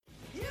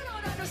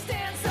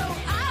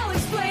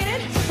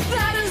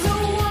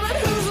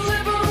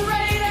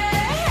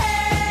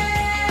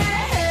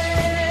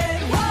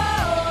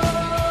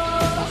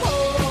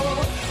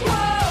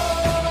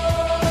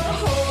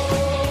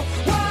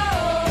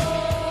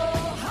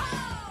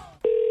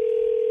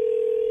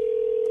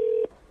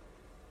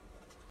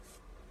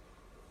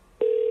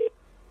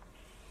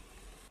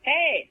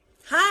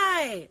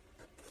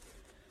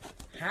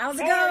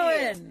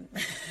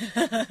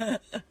Good.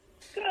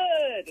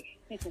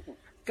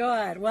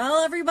 Good.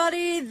 Well,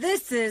 everybody,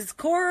 this is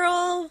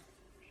Coral.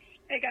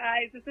 Hey,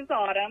 guys, this is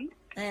Autumn.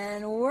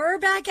 And we're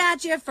back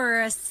at you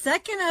for a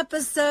second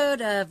episode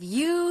of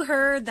You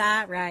Heard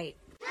That Right.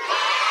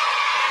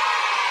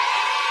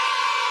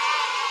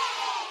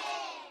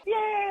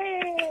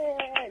 Yay!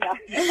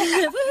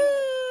 Woo!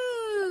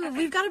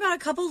 We've got about a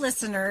couple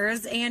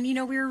listeners, and,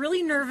 we were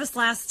really nervous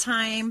last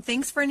time.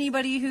 Thanks for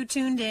anybody who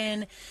tuned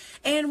in.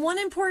 And one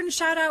important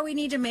shout out we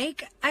need to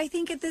make, I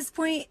think at this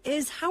point,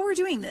 is how we're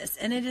doing this.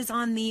 And it is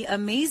on the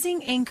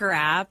amazing Anchor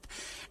app.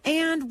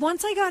 And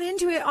once I got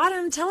into it,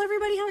 Autumn, tell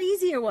everybody how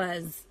easy it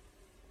was.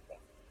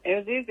 It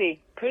was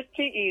easy,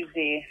 pretty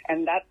easy,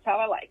 and that's how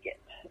I like it.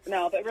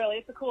 No, but really,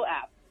 it's a cool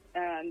app.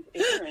 And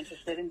if you're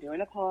interested in doing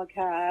a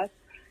podcast,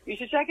 you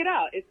should check it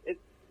out. It's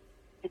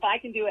if I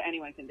can do it,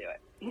 anyone can do it.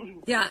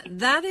 Yeah,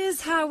 that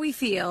is how we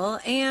feel.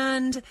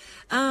 And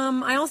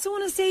I also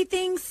want to say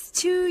thanks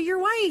to your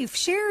wife,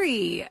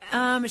 Sherry.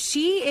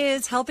 She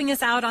is helping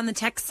us out on the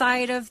tech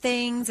side of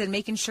things and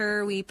making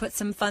sure we put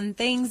some fun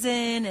things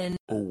in. And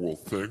oh, well,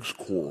 thanks,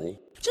 Coral.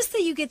 Just so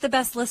you get the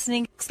best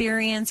listening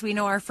experience. We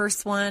know our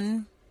first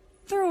one,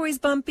 they're always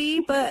bumpy,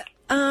 but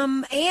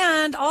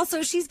and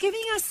also she's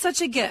giving us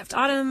such a gift.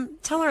 Autumn,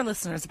 tell our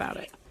listeners about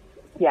it.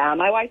 Yeah,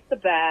 my wife's the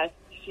best.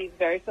 She's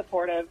very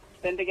supportive.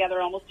 Been together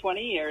almost 20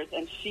 years,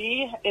 and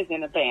she is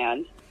in a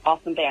band,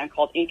 awesome band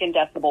called Ink and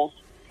Decibels,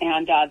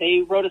 and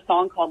they wrote a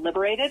song called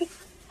Liberated.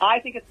 I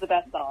think it's the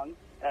best song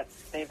that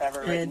they've ever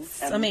written.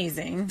 It's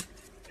amazing.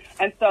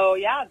 And so,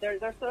 yeah,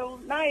 they're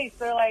so nice.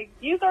 They're like,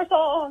 use our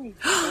song.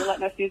 They're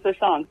letting us use their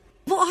song.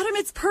 Well, Autumn,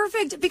 it's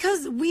perfect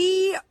because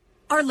we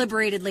are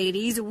liberated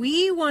ladies.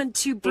 We want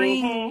to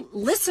bring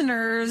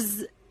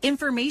listeners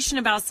information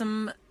about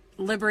some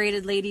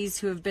liberated ladies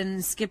who have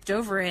been skipped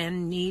over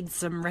and need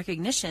some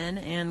recognition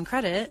and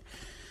credit.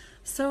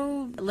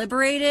 So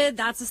Liberated,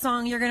 that's a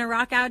song you're going to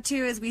rock out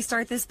to as we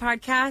start this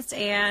podcast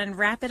and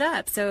wrap it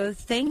up. So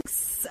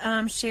thanks,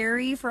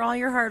 Sherry, for all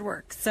your hard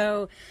work.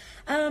 So,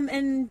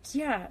 and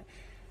yeah,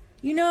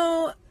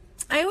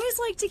 I always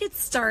like to get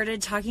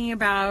started talking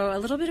about a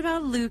little bit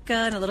about Luca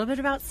and a little bit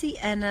about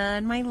Sienna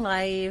and my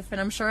life.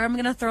 And I'm sure I'm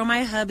going to throw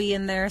my hubby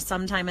in there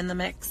sometime in the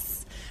mix.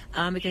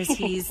 Because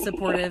he's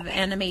supportive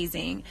and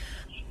amazing.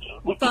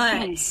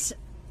 But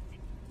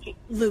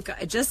Luca,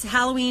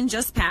 Halloween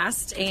just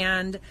passed,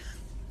 and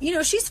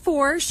she's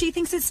 4. She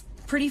thinks it's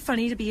pretty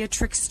funny to be a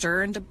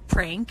trickster and to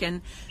prank,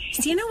 and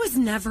Sienna was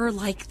never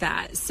like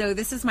that. So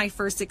this is my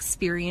first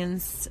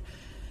experience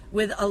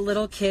with a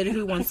little kid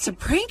who wants to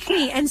prank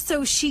me. And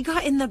so she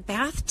got in the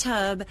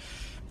bathtub,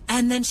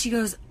 and then she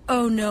goes,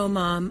 "Oh no,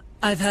 Mom,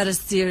 I've had a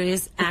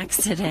serious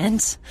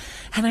accident."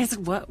 And I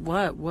said,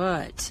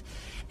 What?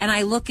 And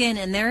I look in,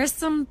 and there is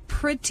some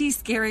pretty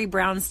scary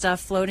brown stuff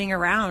floating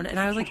around. And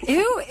I was like,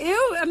 ew,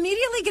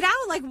 immediately get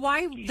out. Like,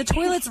 why? The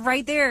toilet's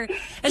right there.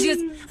 And she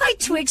goes, "I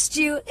twixed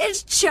you.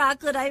 It's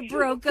chocolate I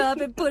broke up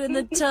and put in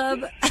the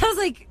tub." I was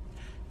like,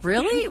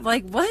 really?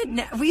 Like, what?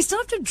 We still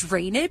have to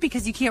drain it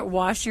because you can't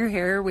wash your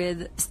hair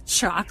with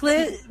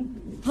chocolate,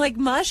 like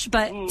mush.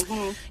 But,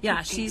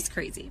 yeah, she's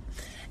crazy.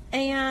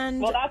 And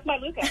well, that's my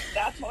Luca.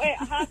 That's my way.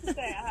 I have to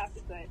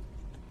say.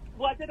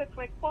 Was it a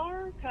Twix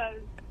bar?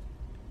 Because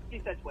she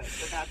said Twix,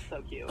 so that's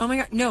so cute. Oh my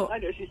God, no. I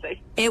know she said.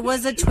 It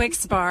was a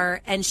Twix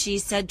bar, and she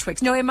said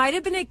Twix. No, it might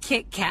have been a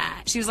Kit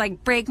Kat. She was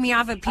like, "Break me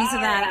off a piece of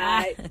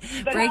that."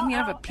 Right. Break me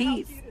off a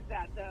piece. How cute is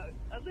that, though?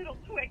 A little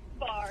Twix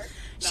bar. No,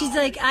 She's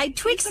like, "I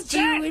twixed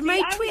you in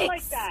my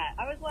Twix."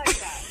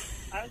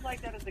 I was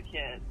like that as a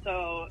kid.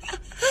 So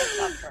I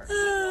love her.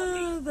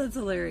 Oh, that's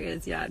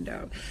hilarious. Yeah,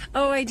 no.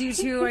 Oh, I do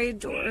too. I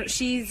adore her.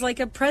 She's like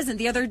a present.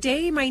 The other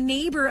day, my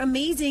neighbor,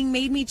 amazing,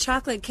 made me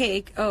chocolate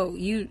cake. Oh,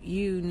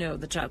 you know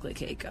the chocolate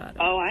cake. God.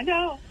 Oh, I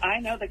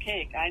know the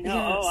cake. I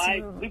know.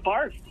 Yeah, we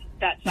barfed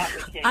that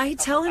chocolate cake. I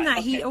tell him that.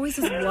 He always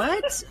says,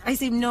 "What?" I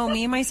say, "No,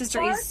 me and my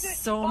sister eat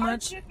so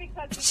much."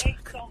 Because we ate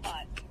so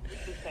much.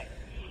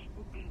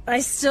 I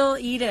still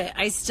eat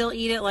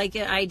it. Like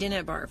I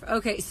didn't barf.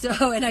 Okay,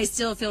 so, and I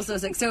still feel so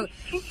sick. So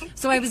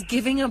I was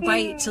giving a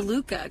bite to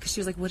Luca because she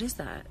was like, "What is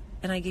that?"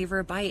 And I gave her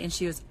a bite, and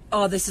she goes,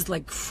 "Oh, this is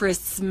like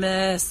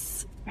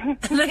Christmas."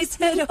 And I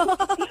said,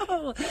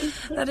 "Oh,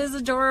 that is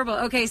adorable."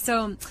 Okay,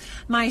 so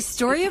my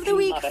story of the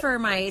week for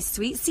my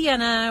sweet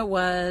Sienna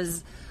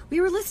was,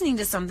 we were listening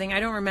to something, I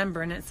don't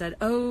remember, and it said,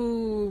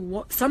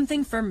 "Oh,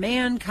 something for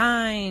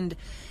mankind."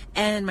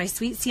 And my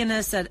sweet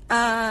Sienna said,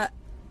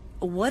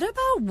 "What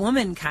about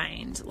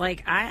womankind?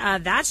 Like,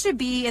 that should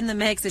be in the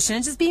mix. It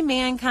shouldn't just be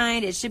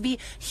mankind. It should be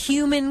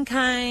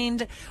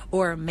humankind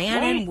or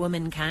man and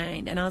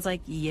womankind." And I was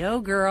like,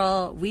 "Yo,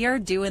 girl, we are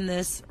doing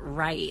this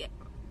right."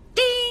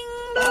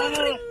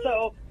 Ding!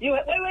 So you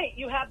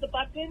have the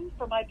button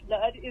for "My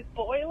Blood is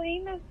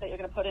Boiling" that you're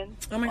going to put in.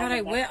 Oh my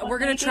God, we're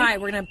going to try.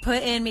 We're going to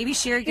put in, maybe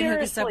Sherry can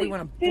hook us up. We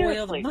want to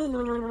boil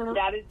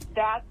the...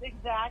 That's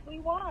exactly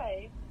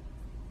why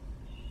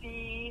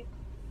she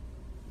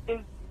is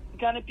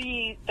going to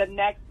be the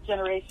next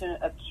generation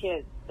of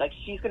kids. Like,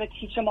 she's going to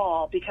teach them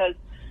all, because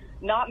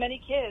not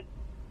many kids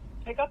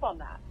pick up on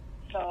that.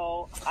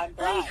 So I'm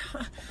glad.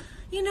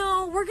 You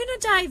know, we're going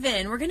to dive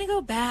in. We're going to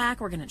go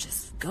back. We're going to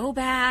just go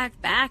back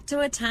to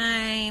a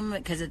time,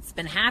 because it's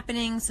been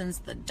happening since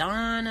the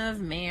dawn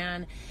of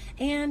man.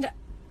 And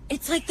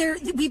it's like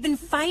we've been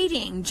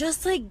fighting,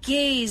 just like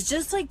gays,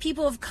 just like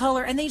people of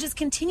color, and they just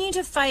continue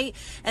to fight,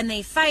 and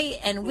they fight,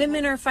 and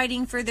women are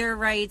fighting for their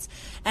rights.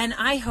 And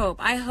I hope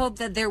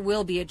that there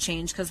will be a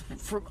change, because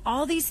for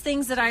all these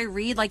things that I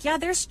read, like, yeah,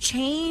 there's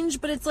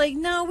change, but it's like,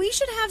 no, we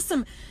should have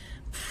some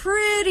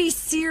pretty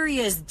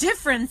serious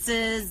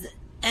differences.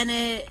 And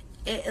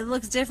it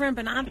looks different,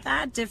 but not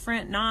that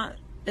different, not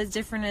as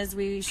different as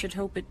we should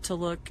hope it to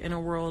look in a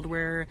world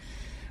where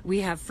we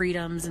have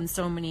freedoms and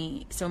so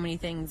many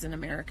things in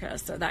America.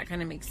 So that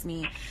kind of makes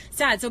me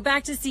sad. So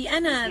back to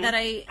Sienna,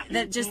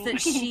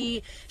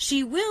 that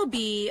she will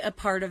be a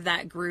part of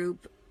that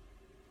group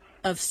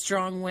of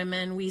strong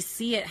women. We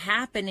see it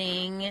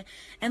happening.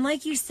 And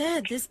like you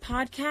said, this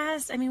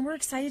podcast, I mean, we're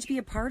excited to be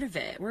a part of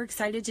it. We're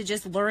excited to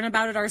just learn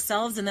about it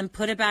ourselves and then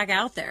put it back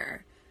out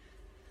there.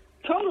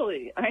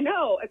 Totally. I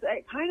know. It's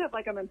kind of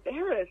like I'm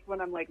embarrassed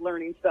when I'm like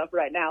learning stuff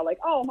right now. Like,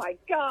 oh my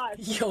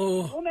gosh,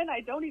 woman, I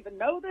don't even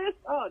know this.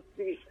 Oh,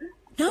 geez.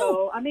 No.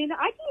 So, I mean,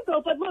 I can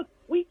go, but look,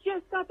 we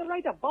just got the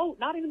right to vote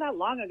not even that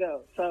long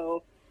ago.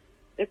 So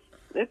it's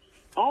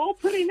all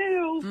pretty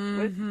new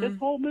with this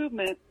whole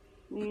movement.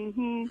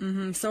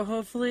 So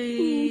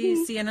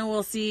hopefully Sienna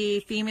will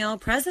see female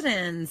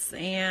presidents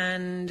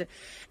and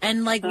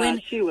like when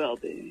she will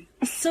be.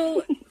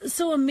 So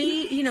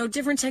amazing, you know,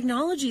 different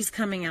technologies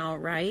coming out,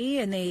 right?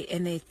 And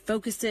they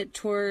focus it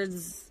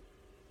towards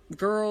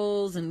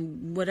girls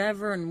and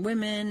whatever and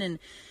women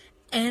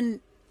and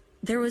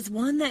there was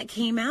one that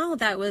came out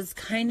that was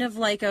kind of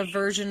like a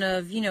version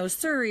of, you know,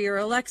 Siri or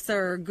Alexa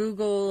or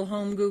Google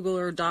Home, Google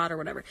or Dot or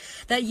whatever,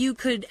 that you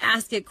could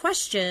ask it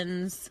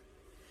questions.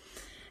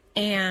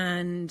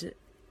 And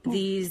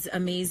these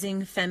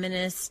amazing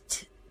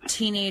feminist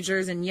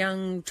teenagers and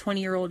young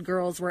 20-year-old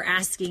girls were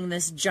asking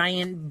this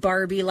giant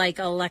Barbie-like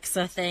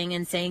Alexa thing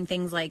and saying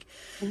things like,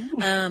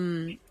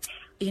 you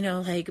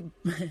know, like,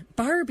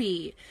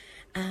 Barbie,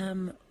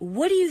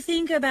 what do you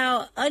think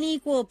about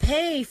unequal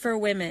pay for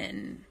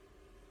women?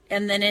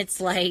 And then it's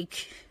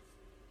like,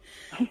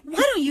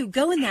 why don't you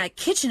go in that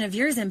kitchen of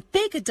yours and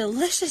bake a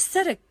delicious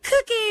set of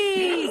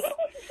cookies?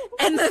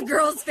 And the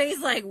girl's face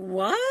like,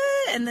 what?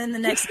 And then the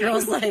next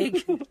girl's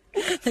like, oh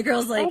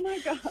my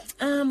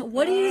God.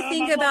 What do you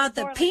think about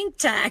the pink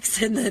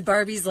tax? And the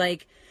Barbie's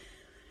like,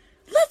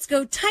 let's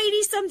go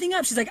tidy something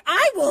up. She's like,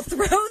 I will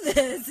throw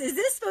this. Is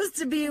this supposed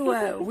to be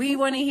what we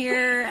want to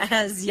hear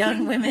as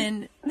young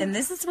women? And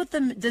this is what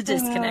the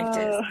disconnect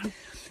is.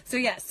 So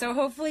yeah, so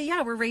hopefully,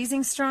 yeah, we're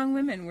raising strong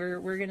women.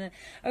 We're gonna.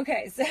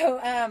 Okay, so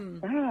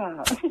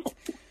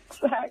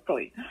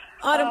exactly.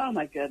 Autumn, oh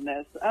my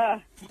goodness.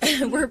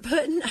 we're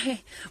putting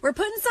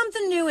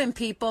something new in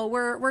people.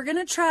 We're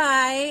gonna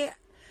try.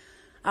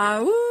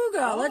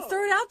 Let's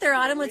throw it out there,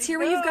 Autumn. Let's hear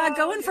what you've got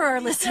going for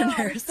our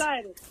listeners.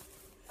 I'm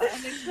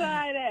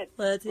excited.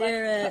 Let's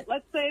hear it.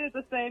 Let's say it at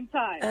the same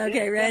time.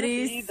 Okay,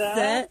 ready,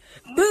 set,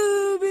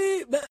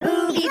 booby blast.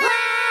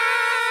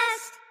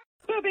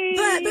 Booby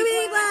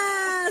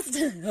blast.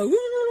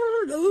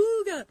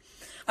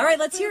 All right,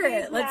 let's hear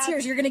it.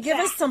 You're going to give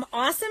us some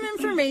awesome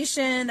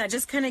information that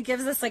just kind of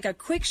gives us like a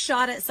quick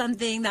shot at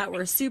something that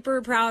we're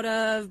super proud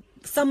of,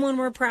 someone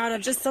we're proud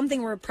of, just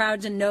something we're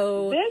proud to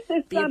know. This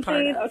is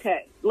something,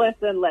 okay,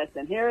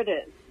 listen, here it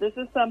is. This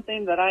is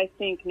something that I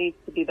think needs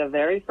to be the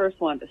very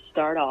first one to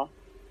start off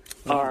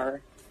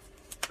our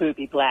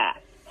booby blast.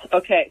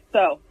 Okay,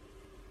 so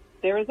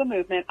there is a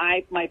movement.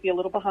 I might be a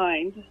little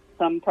behind.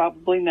 Some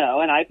probably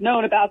know, and I've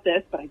known about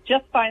this, but I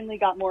just finally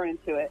got more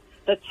into it.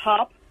 The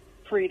Top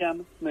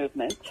Freedom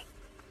Movement,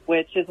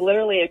 which is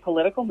literally a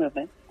political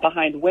movement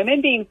behind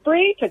women being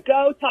free to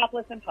go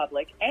topless in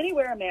public,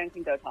 anywhere a man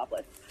can go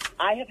topless.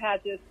 I have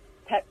had this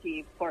pet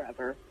peeve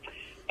forever,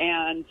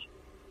 and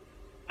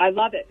I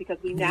love it because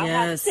we now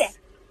have 6,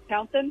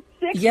 count them,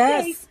 6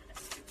 states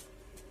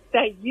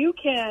that you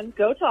can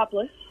go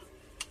topless.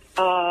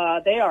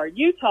 They are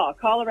Utah,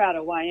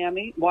 Colorado,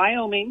 Wyoming,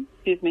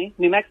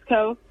 New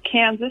Mexico,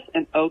 Kansas,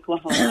 and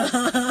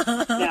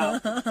Oklahoma. Now,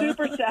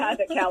 super sad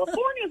that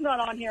California's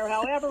not on here.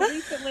 However,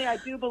 recently I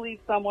do believe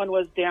someone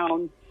was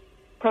down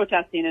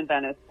protesting in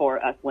Venice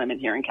for us women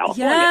here in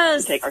California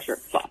to take our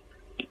shirts off.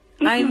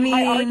 I mean,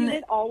 my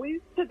argument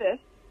always to this,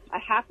 I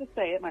have to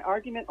say it, my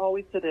argument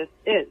always to this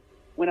is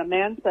when a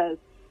man says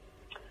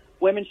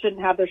women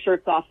shouldn't have their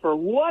shirts off for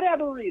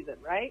whatever reason,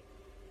 right?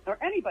 Or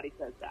anybody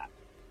says that.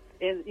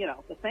 In, you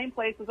know, the same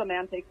place as a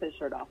man takes his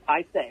shirt off.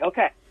 I say,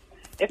 okay,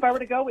 if I were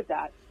to go with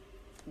that,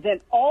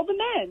 then all the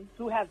men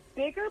who have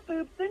bigger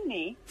boobs than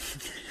me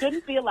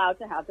shouldn't be allowed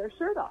to have their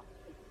shirt off.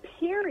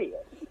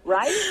 Period.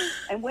 Right?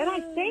 And when I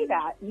say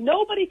that,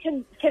 nobody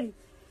can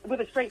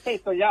with a straight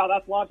face go, yeah,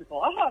 that's logical.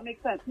 Oh, it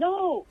makes sense.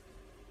 No.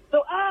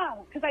 So,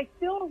 because I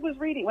still was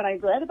reading, when I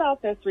read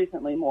about this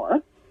recently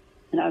more,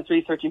 and I was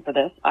researching for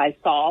this, I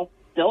saw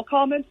still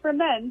comments from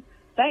men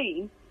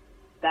saying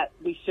that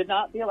we should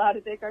not be allowed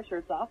to take our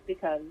shirts off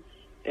because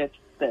it's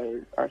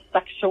There are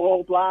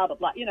sexual blah, blah,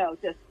 blah,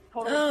 just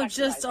totally. Oh,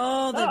 just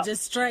all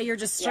the you're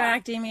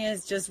distracting me.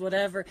 It's just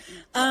whatever.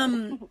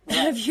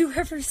 Have you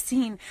ever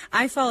seen,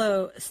 I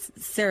follow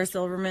Sarah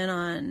Silverman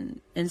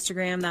on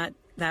Instagram.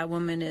 That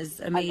woman is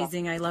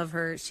amazing. I love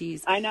her.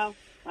 I know.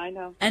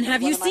 And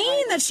have you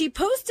seen that she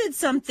posted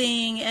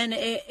something and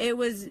it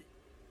was,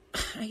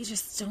 I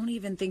just don't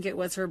even think it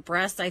was her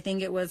breast. I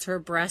think it was her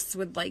breasts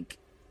with like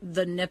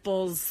the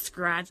nipples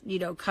scratched,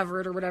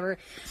 covered or whatever.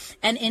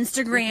 And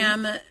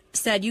Instagram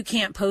said, you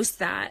can't post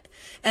that.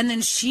 And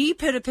then she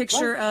put a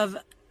picture of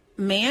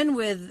man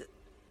with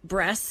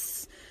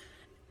breasts,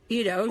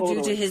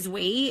 due to his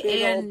weight.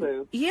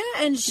 Big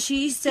and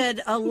she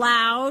said,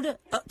 allowed,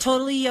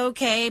 totally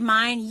okay,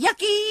 mine,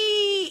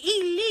 yucky,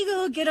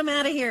 illegal, get them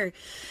out of here.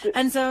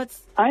 And so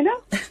it's... I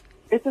know.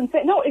 It's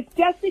insane. No, it's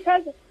just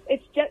because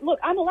look,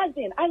 I'm a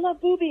lesbian. I love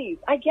boobies.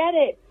 I get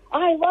it.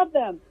 I love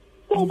them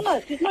so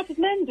much as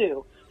men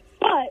do.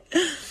 But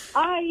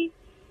I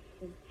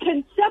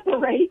can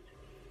separate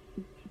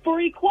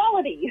for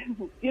equality.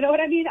 You know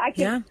what I mean? I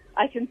can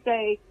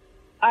say,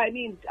 I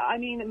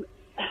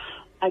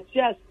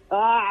just,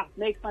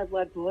 makes my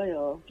blood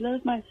boil, blows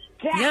my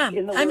stack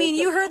in the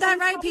you heard that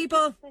right,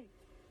 people.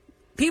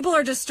 People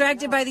are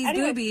distracted by these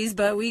boobies,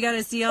 but we got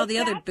to see all the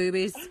other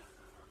boobies.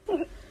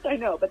 I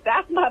know, but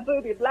that's my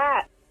booby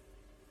blast.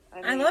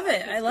 I love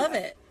it. I love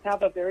it.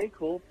 Have a very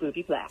cool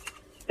booby blast.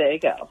 There you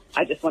go.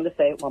 I just wanted to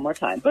say it one more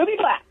time. Booby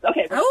blast.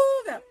 Okay.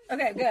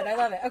 Okay, good. I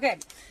love it. Okay.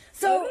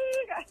 So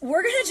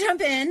we're going to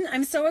jump in.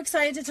 I'm so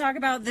excited to talk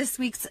about this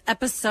week's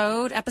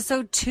episode.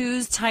 Episode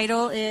 2's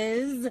title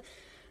is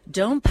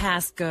Don't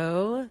Pass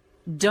Go,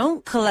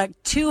 Don't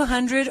Collect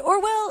 200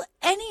 or, well,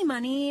 any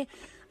money.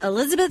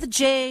 Elizabeth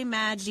J.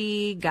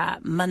 Magie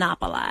got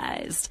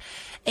monopolized.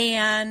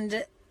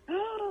 And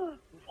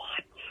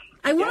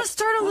I want to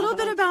start a little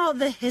bit about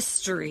the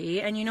history.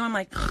 And I'm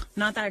like,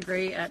 not that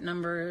great at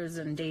numbers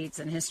and dates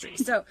and history.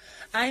 So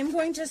I'm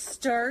going to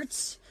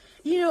start,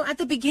 at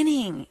the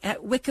beginning,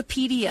 at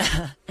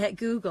Wikipedia, at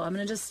Google. I'm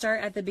going to just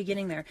start at the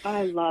beginning there.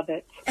 I love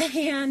it.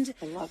 And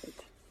I love it.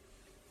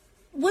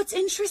 What's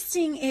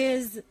interesting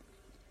is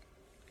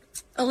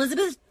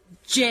Elizabeth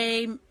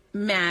J.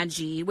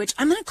 Magie, which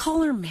I'm going to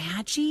call her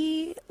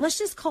Magie. Let's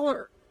just call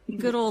her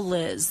good old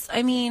Liz.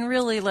 I mean,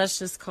 really, let's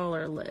just call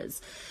her Liz.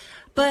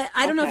 But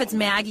I don't know if it's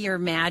Maggie or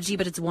Magie,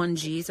 but it's one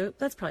G, so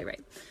that's probably right.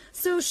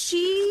 So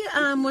she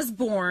was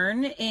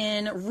born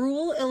in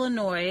rural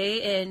Illinois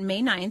in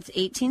May 9th,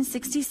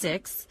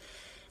 1866,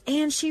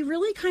 and she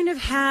really kind of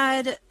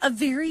had a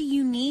very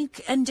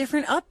unique and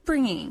different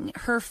upbringing.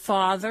 Her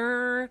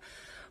father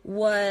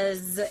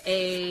was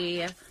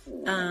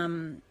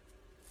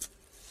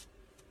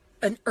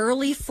an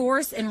early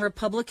force in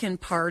Republican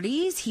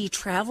parties. He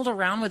traveled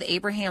around with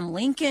Abraham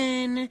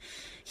Lincoln.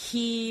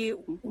 He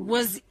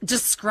was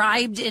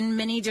described in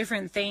many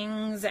different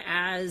things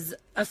as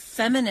a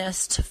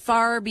feminist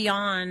far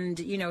beyond,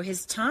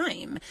 his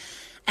time.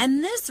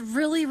 And this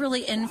really,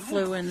 really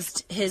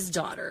influenced his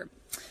daughter.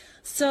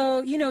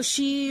 So,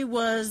 she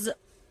was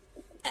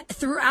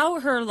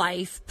throughout her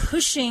life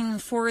pushing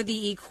for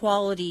the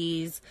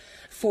equalities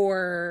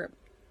for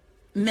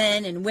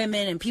men and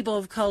women and people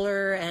of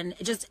color and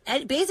just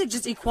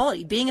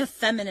equality, being a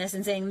feminist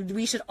and saying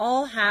we should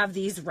all have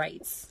these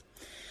rights.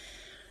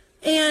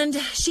 And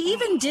she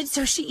even did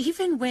so. She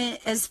even went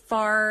as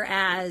far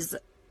as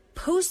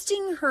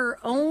posting her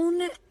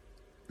own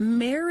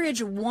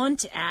marriage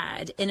want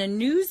ad in a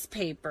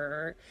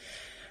newspaper,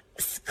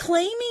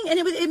 claiming, and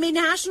it made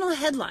national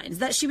headlines,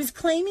 that she was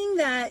claiming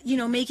that,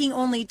 making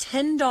only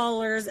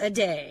 $10 a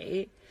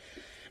day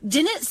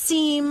didn't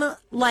seem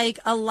like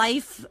a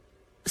life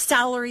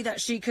salary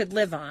that she could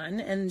live on.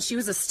 And she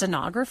was a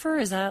stenographer.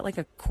 Is that like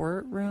a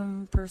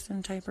courtroom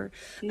person typer?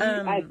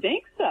 I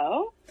think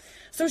so.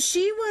 So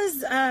she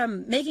was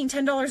making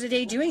 $10 a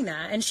day doing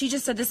that. And she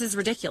just said, this is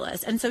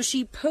ridiculous. And so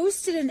she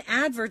posted an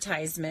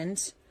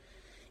advertisement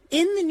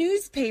in the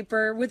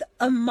newspaper with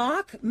a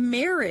mock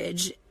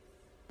marriage,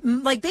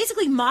 like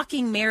basically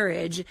mocking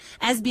marriage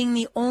as being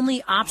the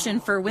only option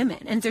for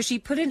women. And so she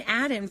put an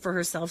ad in for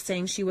herself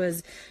saying she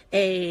was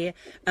a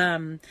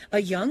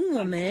young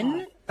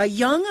woman, a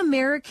young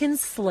American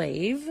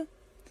slave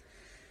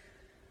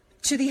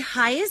to the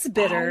highest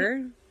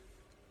bidder,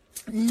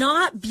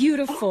 not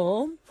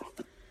beautiful,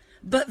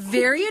 but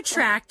very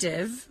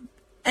attractive,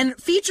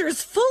 and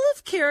features full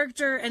of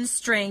character and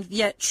strength,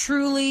 yet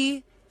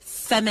truly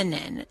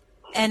feminine.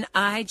 And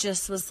I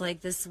just was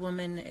like, this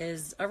woman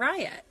is a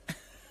riot.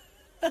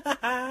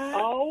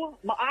 I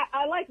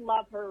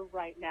love her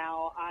right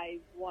now. I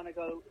want to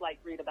go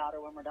read about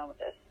her when we're done with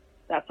this.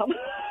 That's how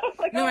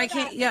no, I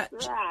can't. Yeah,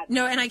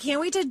 no, and I can't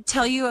wait to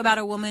tell you about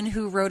a woman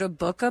who wrote a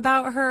book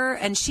about her,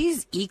 and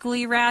she's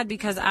equally rad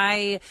because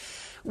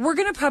we're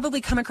going to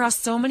probably come across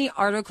so many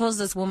articles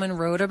this woman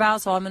wrote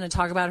about, so I'm going to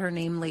talk about her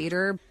name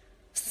later.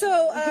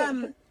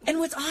 So, and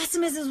what's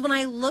awesome is when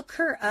I look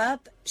her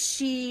up,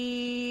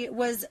 she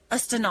was a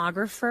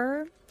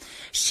stenographer.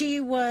 She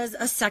was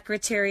a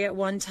secretary at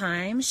one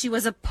time. She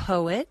was a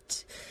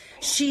poet.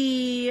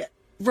 She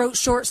wrote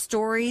short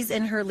stories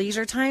in her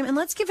leisure time, and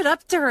let's give it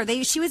up to her.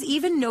 She was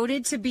even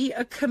noted to be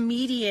a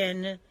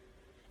comedian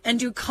and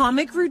do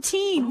comic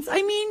routines.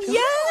 I mean,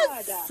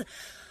 yes.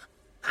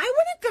 I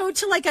want to go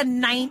to like a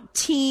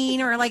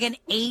 19 or like an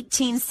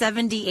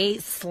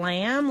 1878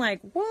 slam. Like,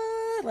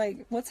 what?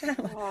 Like, what's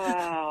happening?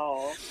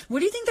 Wow. What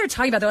do you think they're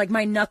talking about? They're like,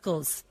 my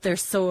knuckles, they're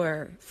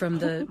sore from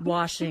the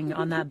washing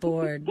on that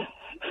board.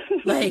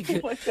 Like,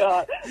 oh my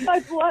God, my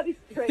bloody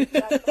straight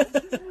knuckles.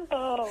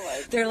 Oh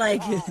my they're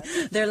God.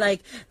 they're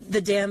like,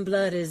 the damn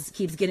blood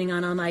keeps getting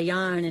on all my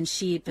yarn and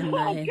sheep and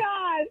Oh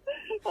God.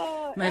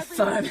 Oh, my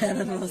farm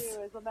animals.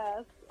 Is a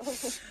mess.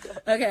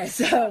 Okay,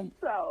 so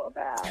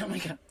bad. oh my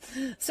God.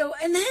 So,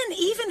 and then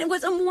even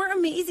what's more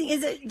amazing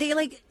is that they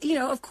like, you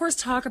know, of course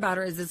talk about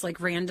her as this like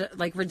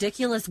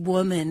ridiculous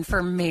woman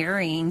for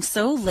marrying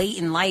so late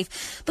in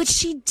life, but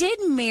she did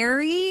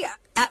marry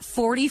at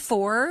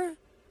 44.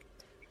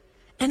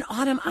 And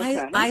Autumn,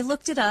 Okay. I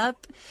looked it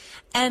up,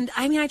 and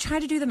I mean, I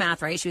tried to do the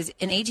math, right? She was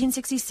in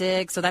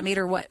 1866, so that made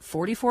her,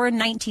 44 in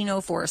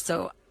 1904,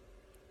 so,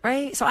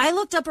 right? So I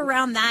looked up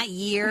around that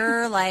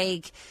year,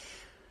 like,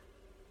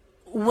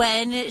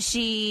 when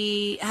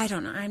I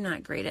don't know, I'm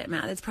not great at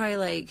math.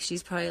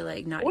 She's probably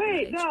like not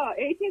Wait, even no,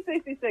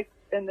 1866,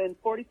 and then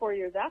 44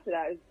 years after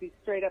that would be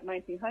straight up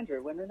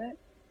 1900, wouldn't it?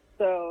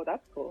 So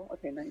that's cool.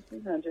 Okay,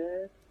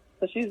 1900.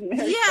 So she's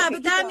married. Yeah,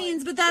 but that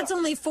means, that's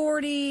only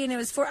 40, and it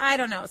was I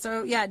don't know.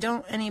 So yeah,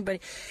 don't anybody.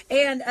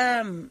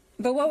 And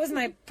but what was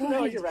my point?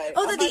 No, you're right.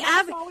 Oh, that the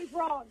average. Always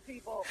wrong,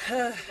 people.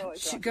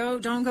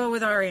 Don't go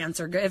with our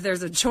answer. If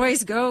there's a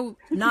choice, go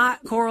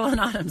not Coral and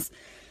Autumn's.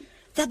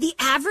 That the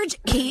average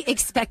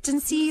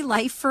expectancy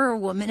life for a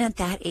woman at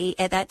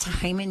that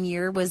time in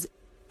year was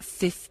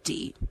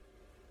 50.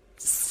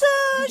 So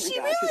she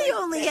really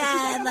only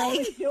had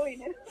like.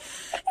 Doing it.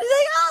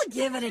 I'll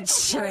give it a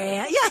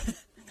try. Yeah.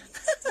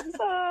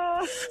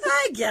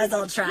 I guess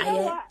I'll try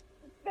it. What?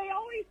 They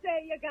always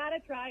say you gotta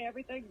try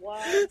everything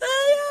once.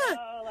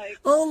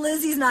 Oh,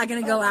 Lizzie's not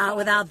gonna go out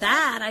without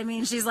that. I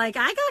mean, she's like,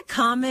 I got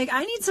comic.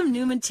 I need some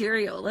new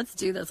material. Let's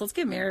do this. Let's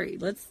get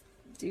married. Let's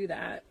do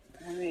that.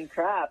 I mean,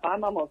 crap.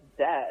 I'm almost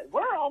dead.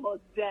 We're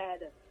almost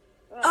dead.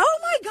 Oh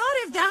my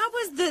God! If that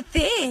was the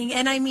thing,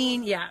 and I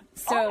mean, yeah.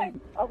 So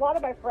a lot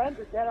of my friends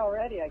are dead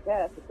already. I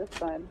guess at this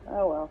time.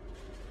 Oh well.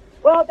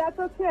 Well, that's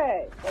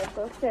okay. That's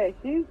okay.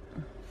 She's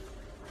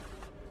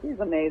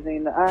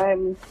amazing.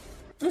 I'm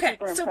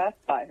super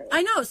impressed by her.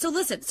 I know. So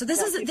listen. So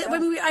this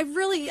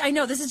I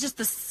know this is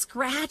just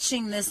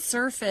scratching the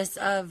surface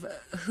of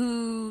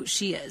who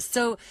she is.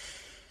 So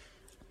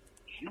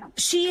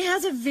she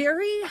has a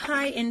very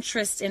high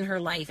interest in her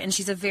life, and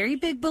she's a very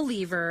big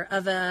believer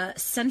of the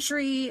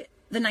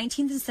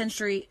 19th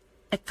century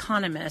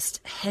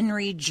economist,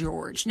 Henry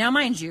George. Now,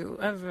 mind you,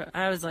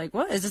 I was like,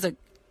 what? Is this a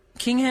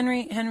King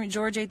Henry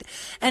George VIII?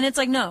 And it's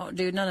like, no,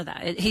 dude, none of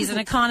that. He's an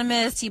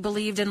economist. He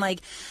believed in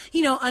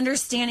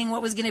understanding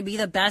what was going to be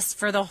the best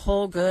for the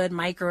whole good,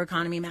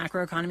 microeconomy,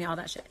 macroeconomy, all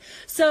that shit.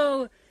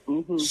 So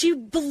she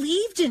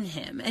believed in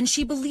him, and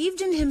she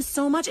believed in him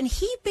so much. And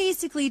he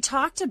basically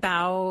talked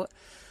about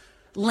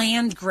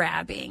land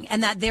grabbing,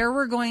 and that there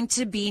were going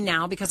to be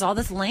now, because all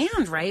this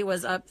land, right,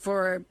 was up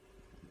for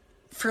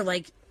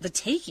like the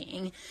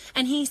taking.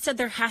 And he said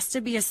there has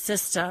to be a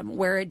system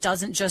where it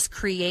doesn't just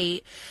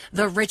create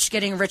the rich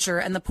getting richer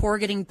and the poor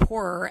getting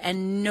poorer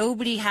and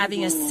nobody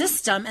having a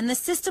system. And the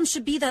system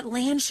should be that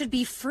land should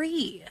be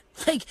free.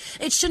 Like,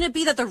 it shouldn't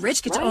be that the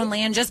rich get to own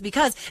land just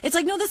because. It's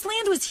like, no, this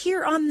land was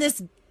here on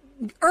this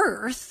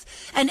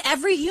earth, and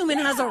every human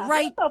has a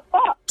right to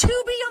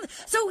be on.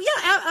 So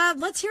yeah,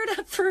 let's hear it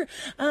up for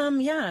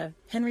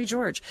Henry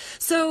George.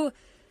 So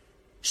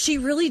she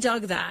really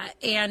dug that,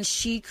 and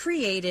she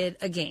created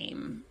a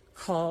game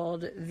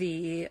called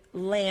the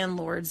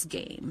Landlord's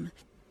Game.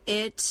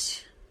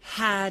 It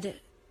had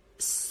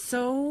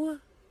so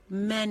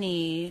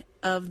many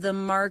of the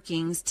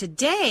markings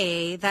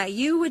today that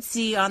you would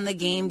see on the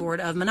game board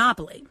of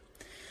Monopoly.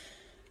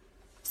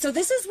 So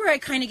this is where I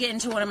kind of get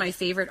into one of my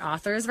favorite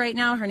authors right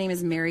now. Her name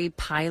is Mary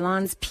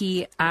Pilons,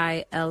 Pilons.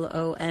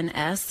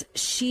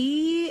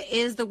 She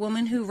is the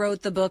woman who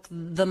wrote the book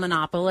The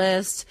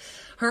Monopolist.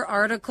 Her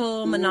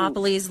article,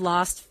 Monopoly's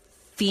Lost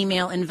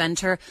Female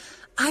Inventor.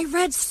 I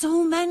read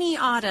so many,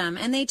 Autumn,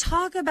 and they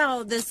talk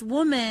about this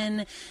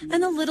woman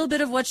and a little bit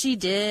of what she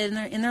did.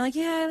 And they're like,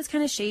 yeah, it was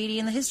kind of shady,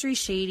 and the history's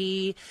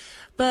shady.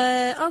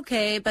 But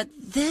okay, but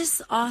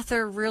this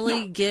author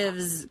really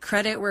gives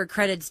credit where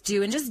credit's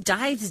due and just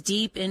dives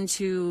deep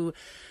into,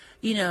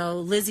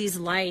 Lizzie's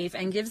life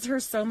and gives her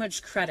so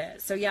much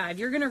credit. So yeah, if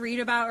you're going to read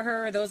about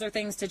her, those are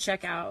things to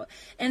check out.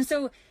 And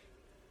so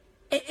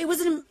it was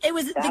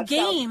the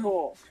game.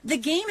 Cool. The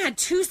game had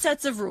two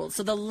sets of rules.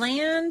 So the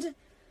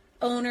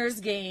landowner's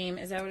game,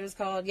 is that what it's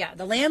called? Yeah,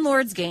 the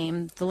landlord's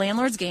game. The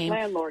landlord's game.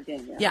 Landlord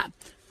game, yeah. Yeah.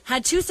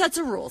 Had two sets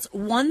of rules.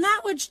 One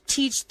that would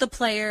teach the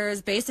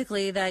players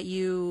basically that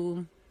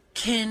you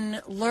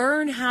can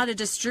learn how to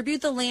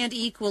distribute the land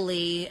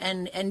equally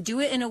and do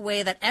it in a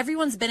way that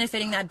everyone's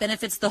benefiting, that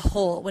benefits the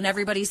whole when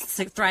everybody's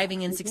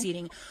thriving and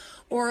succeeding.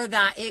 Or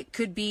that it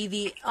could be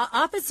the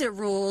opposite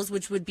rules,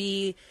 which would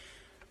be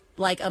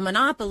like a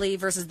monopoly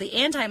versus the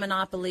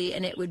anti-monopoly,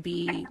 and it would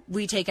be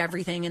we take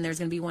everything and there's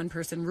going to be one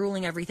person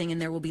ruling everything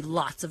and there will be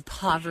lots of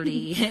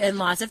poverty and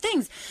lots of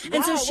things. And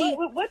wow,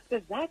 so what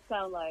does that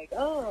sound like?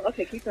 Oh,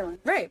 okay, keep going.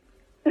 Right.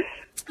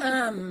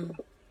 And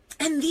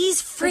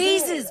these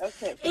phrases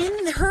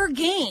in her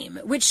game,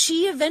 which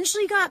she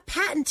eventually got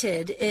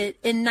patented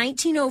in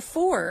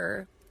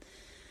 1904,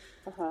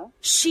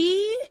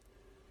 she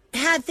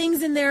had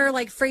things in there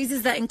like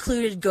phrases that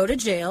included go to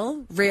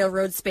jail,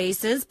 railroad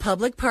spaces,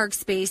 public park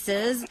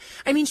spaces.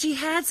 I mean, she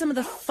had some of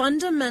the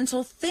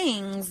fundamental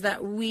things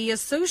that we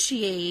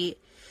associate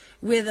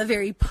with a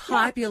very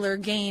popular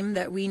game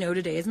that we know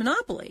today as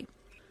Monopoly.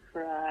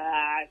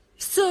 Right.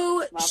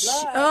 So,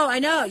 I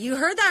know. You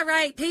heard that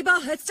right, people.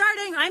 It's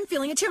starting. I'm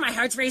feeling it too. My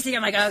heart's racing.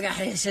 I'm like, oh, God,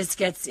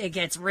 it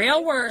gets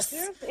real worse.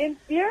 It's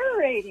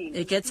infuriating.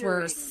 It gets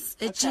worse.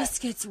 It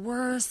just gets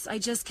worse. I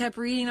just kept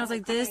reading. I was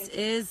like, this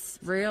is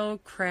real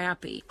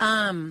crappy.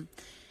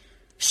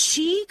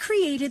 She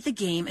created the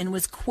game and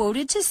was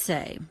quoted to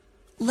say,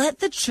 "Let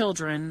the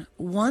children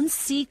once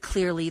see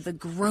clearly the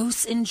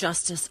gross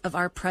injustice of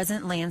our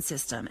present land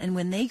system, and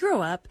when they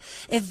grow up,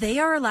 if they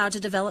are allowed to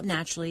develop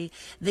naturally,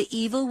 the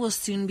evil will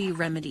soon be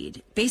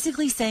remedied."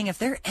 Basically saying if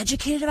they're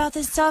educated about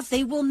this stuff,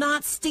 they will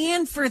not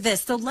stand for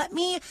this. So let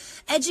me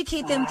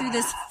educate them through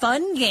this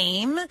fun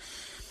game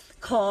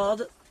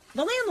called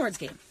the Landlord's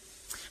Game.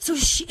 So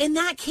in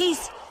that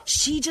case,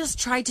 she just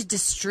tried to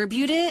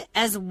distribute it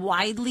as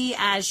widely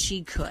as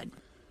she could.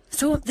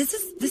 So this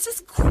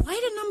is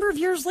quite a number of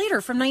years later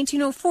from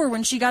 1904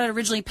 when she got it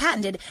originally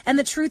patented. And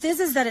the truth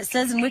is that it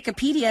says in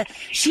Wikipedia,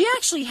 she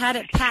actually had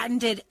it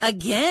patented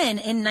again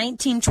in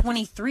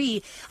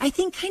 1923. I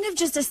think kind of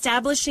just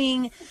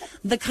establishing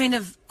the kind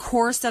of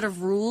core set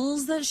of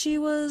rules that she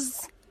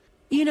was,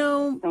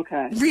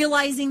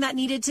 realizing that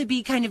needed to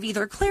be kind of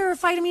either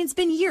clarified. I mean, it's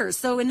been years.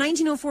 So in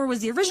 1904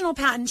 was the original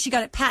patent. She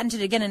got it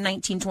patented again in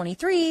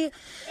 1923.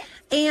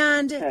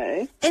 And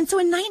so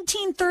in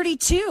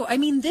 1932, I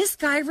mean, this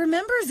guy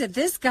remembers it.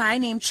 This guy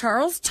named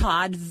Charles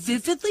Todd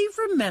vividly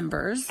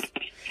remembers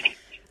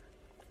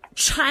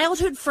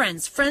childhood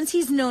friends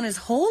he's known his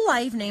whole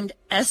life named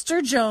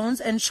Esther Jones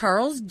and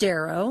Charles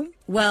Darrow.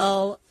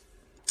 Well,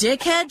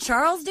 dickhead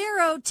Charles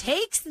Darrow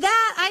takes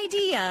that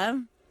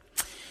idea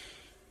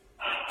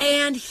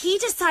and he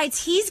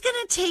decides he's going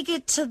to take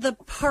it to the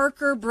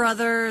Parker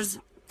Brothers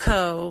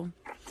Co.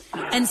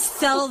 and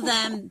sell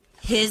them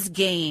his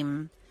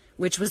game,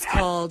 which was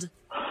called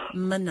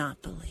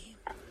Monopoly.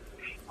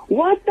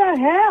 What the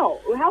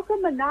hell? How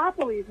come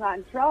Monopoly's not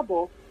in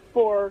trouble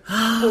for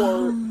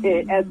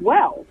it as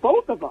well?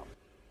 Both of them.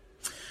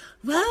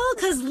 Well,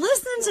 because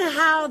listen to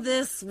how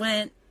this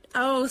went.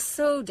 Oh,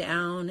 so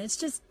down. It's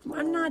just,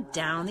 I'm not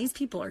down. These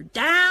people are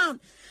down.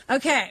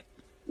 Okay.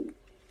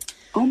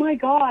 Oh, my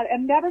God.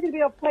 I'm never going to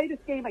be able to play this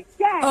game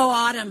again. Oh,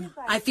 Autumn.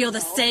 I feel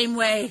the same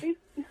way.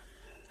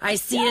 I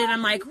see it and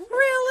I'm like,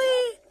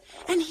 really?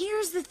 And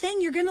here's the thing,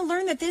 you're going to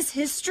learn that the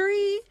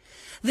history,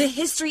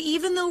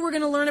 even though we're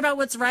going to learn about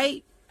what's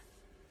right,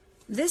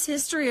 this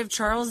history of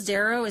Charles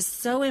Darrow is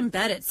so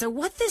embedded. So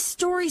what this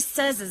story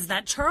says is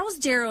that Charles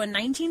Darrow in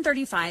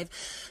 1935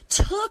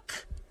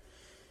 took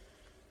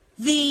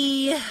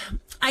the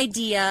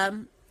idea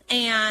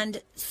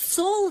and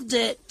sold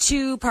it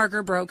to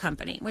Parker Bro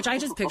Company, which I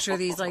just picture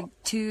these like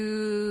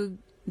two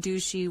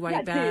douchey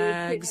white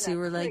bags who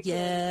were like,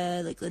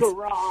 let's...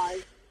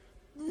 Garage.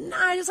 No,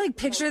 I just like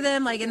picture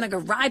them like in the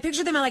garage. I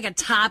picture them at like a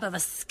top of a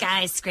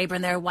skyscraper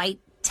in their white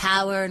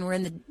tower, and we're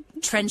in the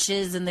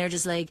trenches, and they're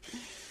just like,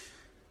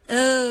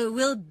 "Oh,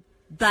 we'll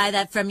buy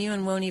that from you,"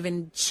 and won't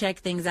even check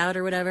things out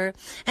or whatever.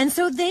 And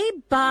so they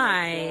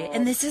buy,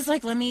 and this is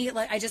like,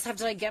 I just have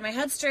to like get my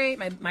head straight.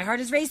 My heart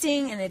is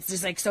racing, and it's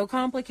just like so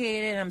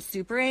complicated. And I'm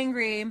super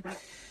angry.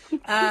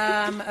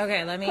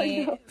 Okay, let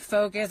me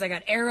focus. I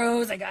got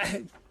arrows. I got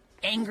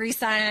angry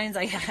signs.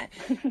 Okay.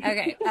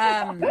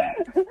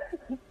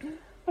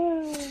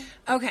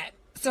 Okay,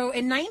 so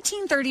in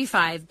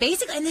 1935,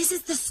 basically, and this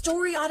is the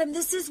story, Autumn,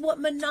 this is what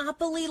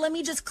Monopoly, let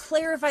me just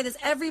clarify this.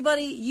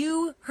 Everybody,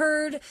 you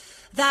heard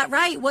that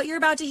right, what you're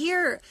about to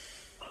hear.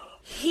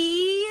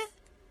 He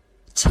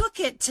took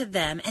it to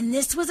them, and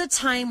this was a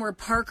time where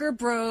Parker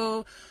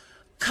Bro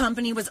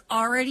Company was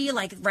already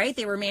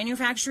they were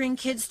manufacturing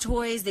kids'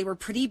 toys, they were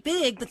pretty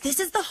big, but this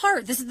is the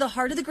heart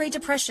of the Great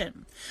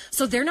Depression.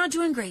 So they're not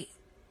doing great.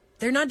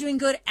 They're not doing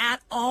good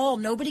at all.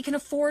 Nobody can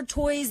afford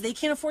toys. They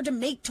can't afford to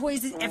make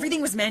toys.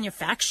 Everything was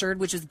manufactured,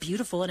 which was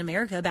beautiful in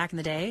America back in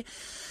the day.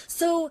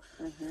 So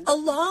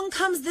along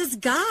comes this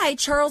guy,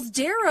 Charles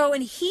Darrow,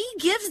 and he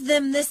gives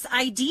them this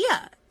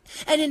idea.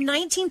 And in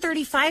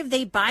 1935,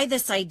 they buy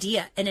this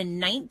idea. And in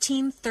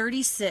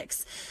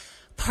 1936,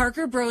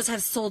 Parker Bros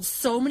have sold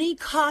so many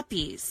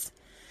copies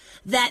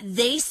that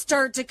they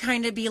start to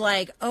kind of be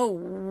like, oh,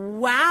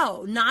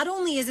 wow, not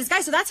only is this guy,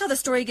 so that's how the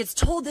story gets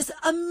told. This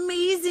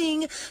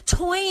amazing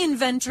toy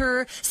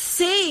inventor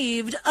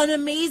saved an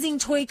amazing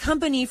toy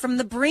company from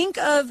the brink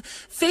of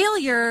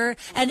failure,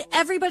 and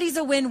everybody's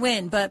a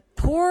win-win. But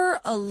poor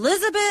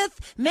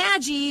Elizabeth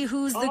Maggie,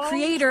 who's the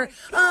creator.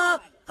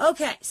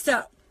 Okay,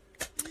 so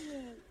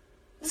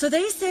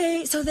they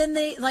say, so then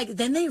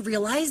they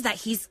realize that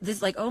he's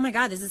this, like, oh my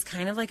God, this is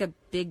kind of like a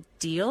big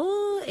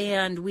deal,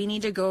 and we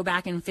need to go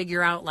back and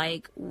figure out,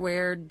 like,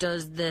 where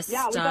does this we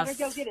stuff better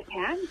go get it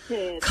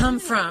patented. come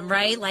from,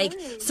 right? Like,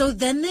 so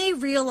then they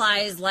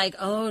realize, like,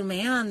 oh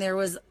man,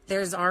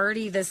 there's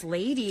already this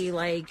lady,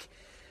 like,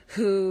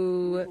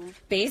 who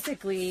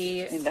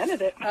basically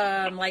invented it.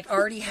 Like,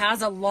 already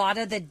has a lot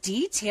of the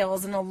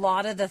details and a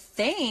lot of the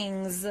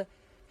things.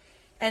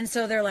 And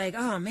so they're like,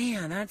 oh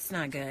man, that's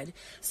not good.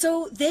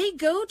 So they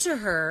go to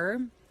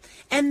her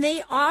and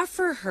they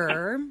offer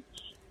her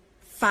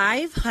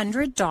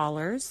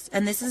 $500.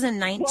 And this is in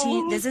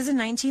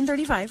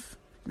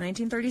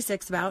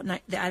 1936 about,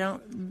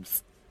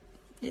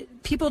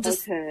 people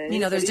just,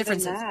 there's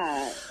differences.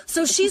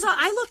 So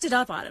I looked it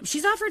up on him.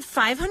 She's offered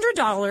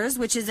 $500,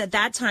 which is at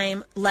that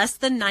time less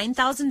than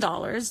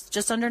 $9,000,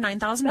 just under $9,000.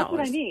 That's what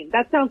I mean.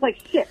 That sounds like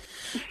shit.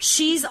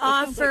 She's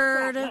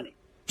offered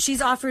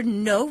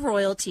no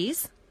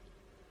royalties.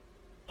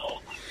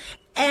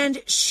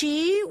 And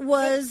she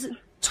was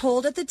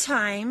told at the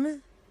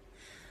time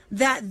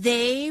that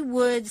they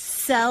would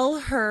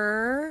sell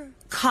her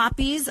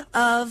copies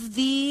of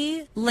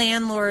the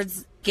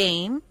Landlord's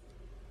Game.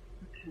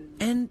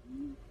 And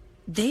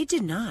they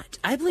did not.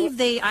 I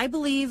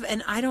believe,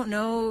 and I don't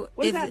know.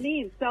 What does that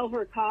mean? Sell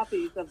her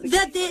copies of the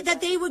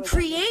that they would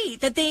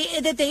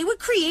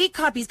create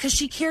copies, because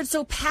she cared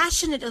so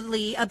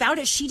passionately about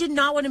it. She did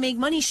not want to make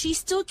money. She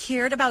still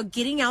cared about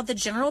getting out the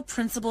general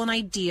principle and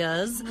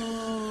ideas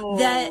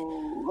that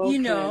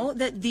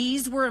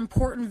these were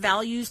important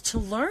values to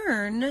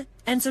learn.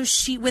 And so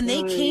when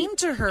they came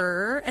to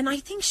her, and I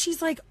think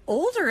she's like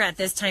older at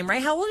this time,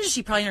 right? How old is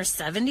she? Probably in her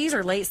 70s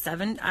or late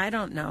 70s. I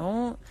don't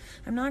know.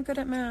 I'm not good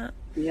at math.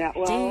 Yeah,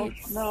 well,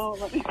 dates. no.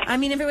 I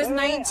mean, if it was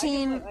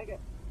 19...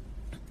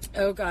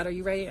 Oh, God, are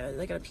you ready?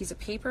 Like a piece of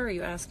paper? Are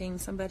you asking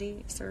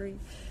somebody? Sorry.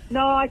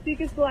 No, I think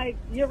it's like,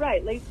 you're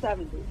right, late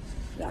 70s.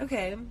 Yeah.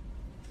 Okay.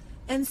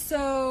 And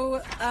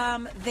so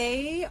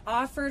they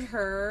offered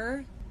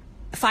her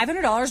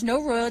 $500, no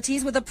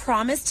royalties, with a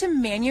promise to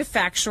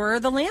manufacture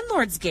the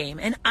Landlord's Game.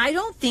 And I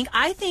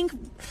think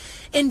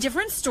in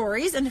different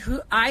stories,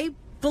 and I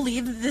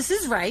believe this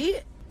is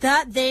right,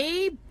 that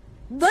they,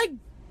 like,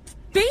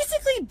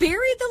 basically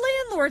buried the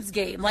Landlord's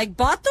Game, like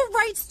bought the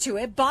rights to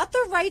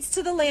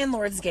the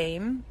Landlord's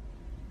Game,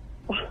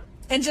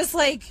 and just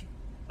like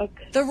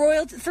the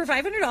royalty for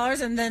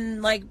 $500, and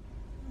then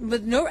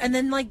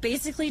like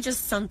basically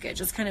just sunk it,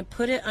 just kind of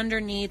put it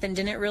underneath, and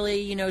didn't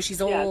really,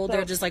 she's old,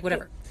 they're just like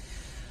whatever.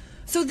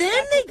 So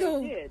then they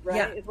go, did, right?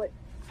 Yeah. It's like,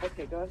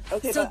 okay, go ahead.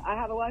 Okay, So- but I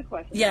have a lot of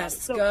questions.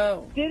 Yes, So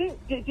go. Did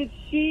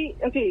she?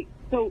 Okay,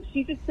 so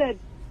she just said,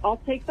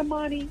 "I'll take the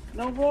money,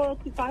 no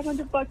royalty,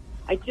 $500.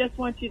 I just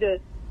want you to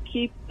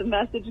keep the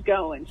message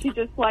going." She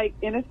just like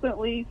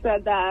innocently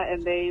said that,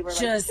 and they were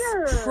Just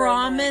like, "Sure."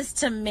 promised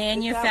to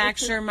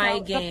manufacture my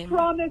game. The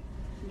promise,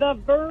 the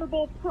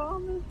verbal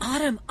promise.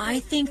 Autumn, I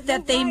think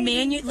that they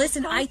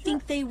I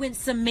think they went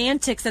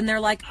semantics, and they're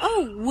like,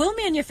 oh, we'll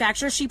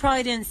manufacture. She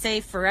probably didn't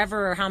say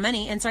forever or how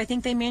many. And so I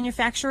think they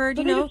manufactured,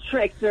 So they just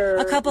tricked her.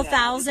 a couple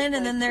thousand,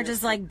 and then they're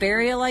just like,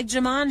 bury it like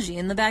Jumanji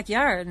in the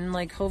backyard. And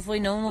like, hopefully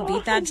no one will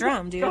beat that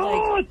drum, dude.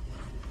 Like,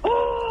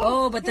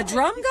 but the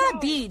drum got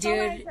beat,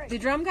 dude. The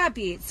drum got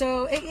beat.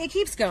 So it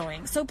keeps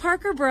going. So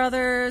Parker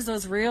Brothers,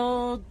 those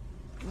real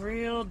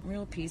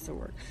piece of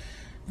work.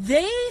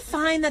 They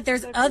find that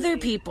there's other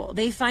people.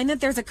 They find that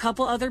there's a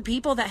couple other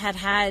people that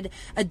had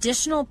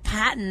additional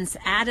patents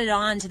added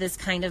on to this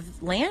kind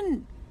of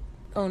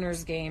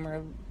landowner's game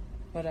or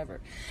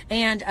whatever.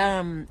 And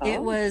it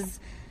was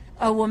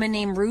a woman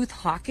named Ruth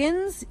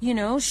Hawkins.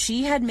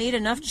 She had made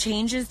enough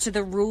changes to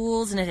the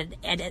rules, and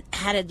it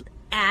had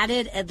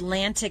added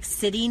Atlantic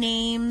City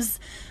names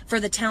for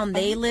the town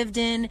they lived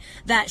in,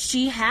 that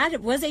she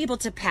was able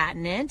to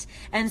patent it.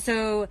 And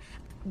so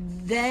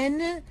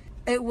then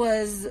it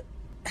was...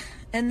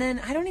 And then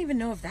I don't even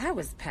know if that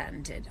was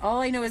patented.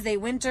 All I know is they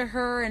went to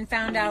her and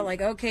found out,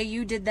 like, okay,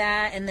 you did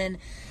that. And then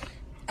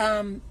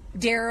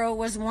Darrow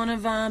was one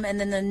of them. And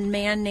then the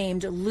man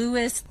named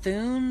Louis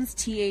Thunes,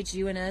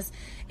 Thuns,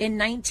 in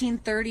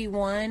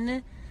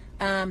 1931,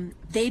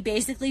 they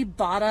basically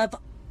bought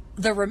up,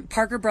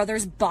 Parker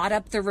Brothers bought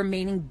up the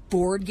remaining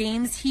board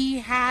games he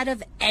had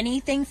of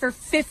anything for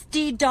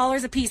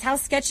 $50 a piece. How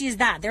sketchy is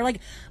that? They're like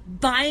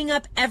buying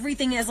up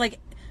everything as like,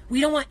 we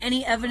don't want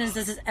any evidence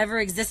this has ever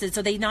existed.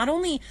 So they not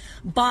only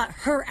bought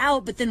her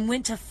out, but then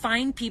went to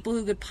find people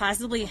who could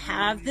possibly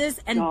have this,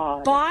 and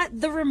bought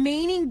the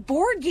remaining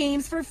board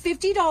games for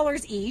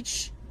 $50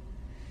 each.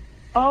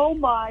 Oh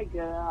my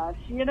gosh.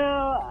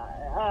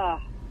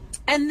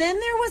 And then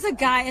there was a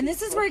guy, and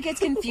this is where it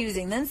gets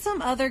confusing. Then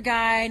some other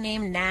guy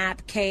named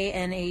Knapp,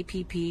 Knapp,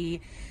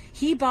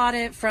 he bought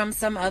it from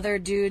some other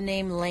dude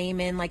named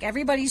Lehman. Like,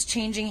 everybody's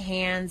changing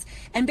hands.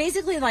 And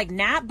basically, like,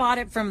 Knapp bought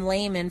it from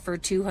Lehman for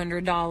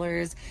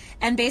 $200.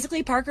 And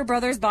basically, Parker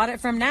Brothers bought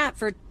it from Knapp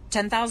for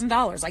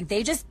 $10,000. Like,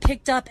 they just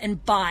picked up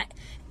and bought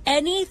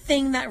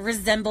anything that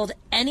resembled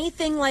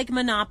anything like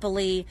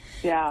Monopoly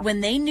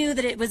when they knew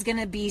that it was going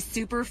to be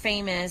super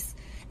famous.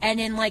 And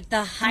in, like,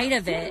 the height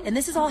of it, and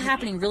this is all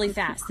happening really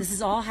fast. This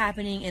is all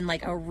happening in,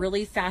 like, a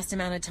really fast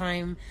amount of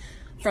time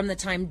from the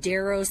time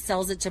Darrow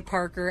sells it to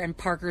Parker, and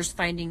Parker's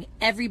finding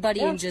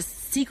everybody and just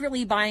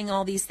secretly buying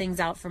all these things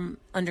out from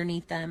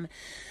underneath them.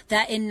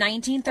 That in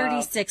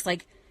 1936,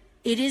 like,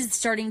 it is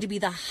starting to be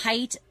the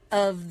height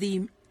of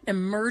the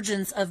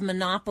emergence of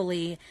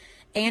Monopoly.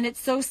 And it's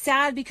so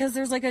sad because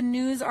there's, like, a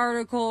news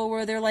article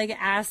where they're, like,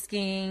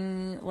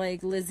 asking,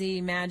 like,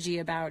 Lizzie Maggie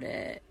about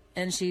it.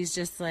 And she's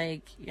just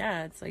like,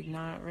 yeah, it's, like,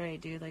 not right,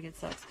 dude. Like, it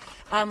sucks.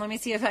 Let me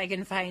see if I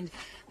can find...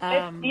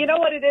 you know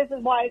what it is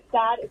and why it's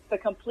sad? It's the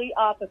complete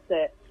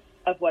opposite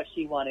of what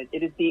she wanted.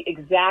 It is the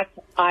exact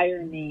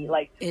irony.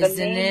 Like, the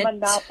name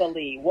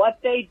Monopoly, what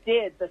they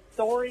did, the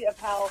story of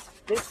how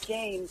this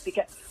game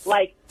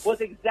was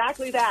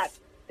exactly that.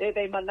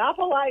 They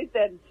monopolized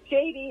and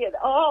shady and,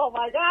 oh,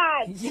 my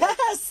God.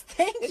 Yes,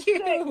 thank you.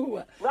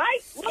 Sick, right?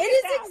 It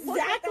is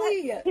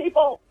exactly...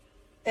 People...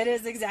 It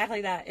is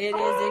exactly that. It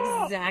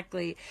is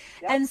exactly.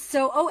 Yep. And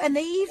so, and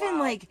they even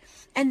like,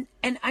 and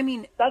I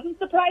mean. Doesn't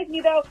surprise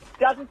me though.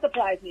 Doesn't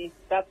surprise me.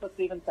 That's what's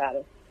even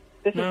sadder.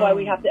 This is why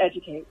we have to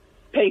educate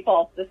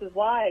people. This is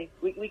why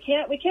we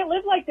can't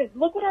live like this.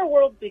 Look what our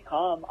world's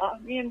become. I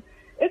mean,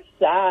 it's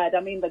sad. I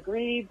mean, the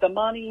greed, the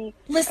money.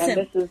 Listen.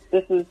 And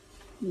this is.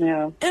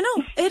 Yeah. I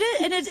know it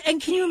is, and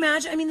can you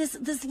imagine? I mean,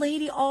 this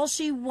lady, all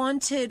she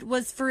wanted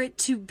was for it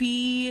to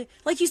be,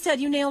 like you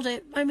said, you nailed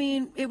it. I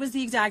mean, it was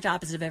the exact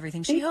opposite of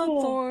everything she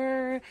hoped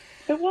for.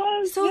 It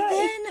was. So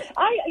then,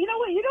 you know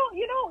what? You don't.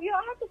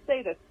 I have to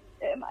say this.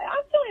 I'm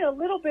feeling a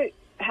little bit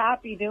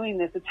happy doing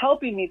this. It's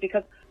helping me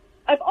because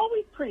I've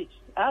always preached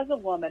as a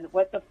woman.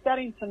 What's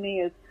upsetting to me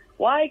is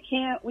why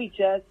can't we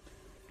just,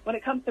 when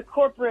it comes to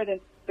corporate and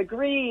the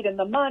greed and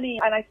the money,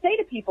 and I say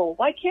to people,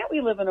 why can't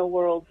we live in a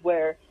world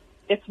where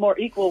it's more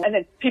equal? And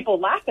then people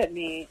laugh at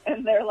me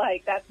and they're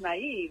like, that's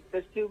naive.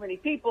 There's too many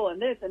people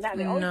and this and that.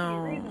 And they always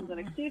give me reasons and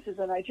excuses.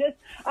 And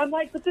I'm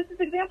like, but this is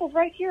examples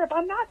right here. If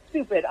I'm not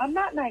stupid, I'm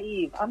not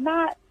naive. I'm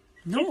not.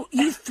 No,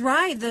 you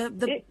thrive.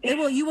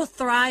 You will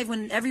thrive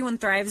when everyone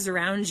thrives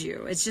around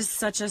you. It's just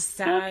such a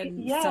sad,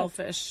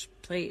 selfish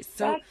place.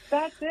 So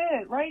that's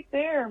it right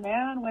there,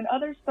 man. When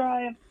others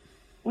thrive,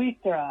 we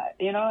thrive.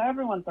 You know,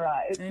 everyone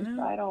thrives. I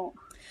know. I don't.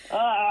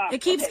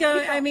 It keeps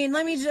going. I mean,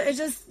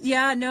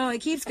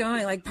 it keeps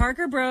going. Like,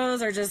 Parker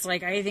Bros are just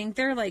like, I think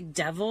they're like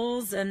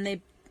devils, and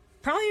they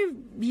probably,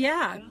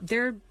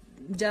 they're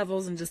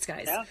devils in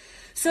disguise. Yeah.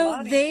 So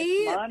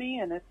money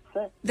and it's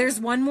sick. There's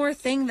one more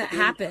thing that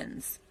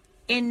happens.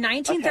 In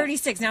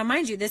 1936, now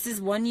mind you, this is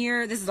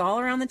all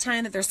around the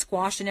time that they're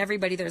squashing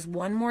everybody. There's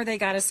one more they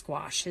got to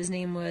squash. His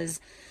name was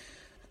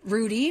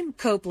Rudy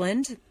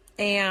Copeland,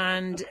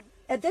 and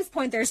at this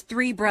point, there's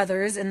three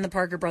brothers in the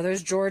Parker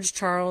Brothers, George,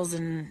 Charles,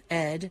 and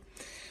Ed.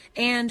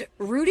 And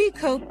Rudy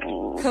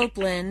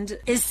Copeland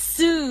is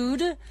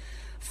sued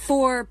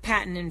for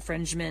patent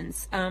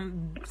infringements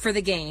for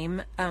the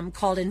game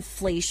called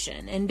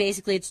Inflation. And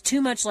basically, it's too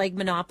much like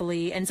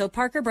Monopoly. And so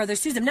Parker Brothers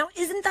sues him. Now,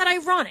 isn't that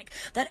ironic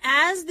that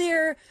as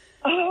they're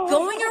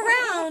going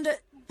around,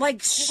 like,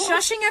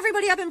 shushing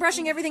everybody up and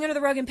brushing everything under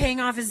the rug and paying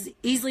off as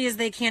easily as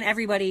they can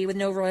everybody with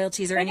no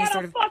royalties or any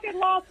sort of... fucking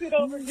lawsuit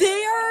over here.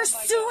 They are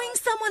suing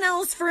someone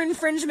else for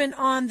infringement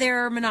on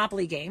their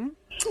Monopoly game.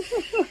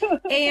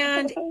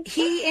 And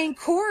he, in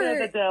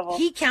court,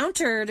 he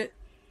countersued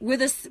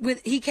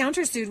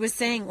with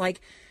saying,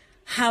 like,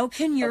 how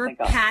can your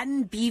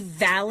patent be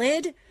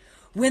valid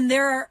when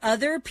there are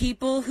other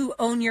people who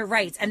own your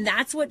rights? And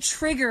that's what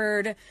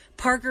triggered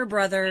Parker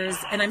Brothers.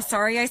 And I'm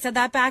sorry I said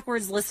that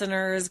backwards,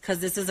 listeners, because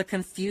this is a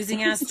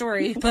confusing ass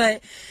story.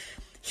 But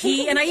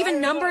and I even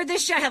numbered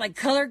this shit. I had, like,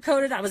 color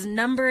coded. I was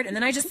numbered. And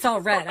then I just saw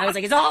red. I was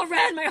like, it's all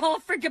red. My whole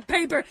freaking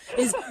paper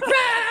is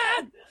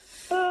red.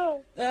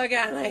 Oh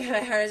God, my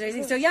heart is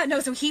racing. So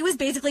he was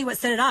basically what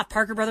set it off.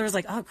 Parker Brothers was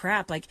like, oh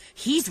crap, like,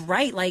 he's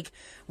right. Like,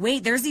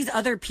 wait, there's these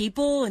other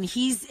people, and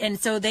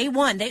so they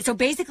won. So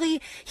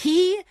basically,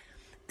 he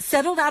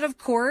settled out of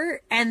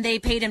court, and they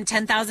paid him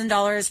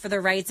 $10,000 for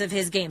the rights of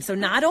his game. So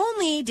not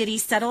only did he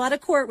settle out of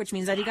court, which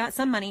means that he got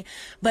some money,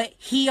 but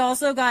he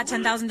also got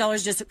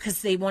 $10,000 just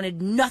because they wanted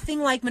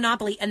nothing like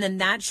Monopoly. And then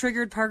that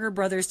triggered Parker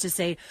Brothers to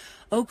say,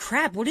 oh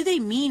crap, what do they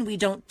mean we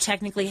don't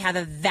technically have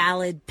a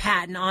valid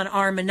patent on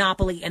our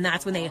Monopoly? And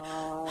that's when they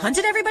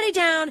hunted everybody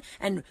down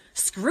and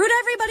screwed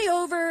everybody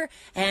over,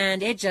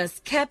 and it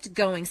just kept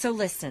going. So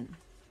listen.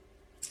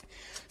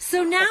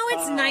 So now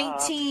it's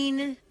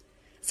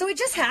So it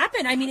just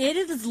happened. I mean, it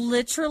is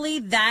literally,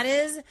 that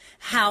is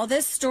how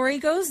this story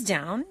goes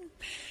down.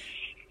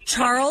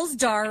 Charles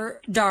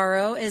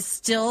Darrow is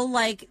still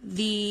like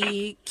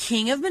the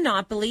king of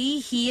Monopoly.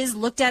 He is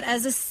looked at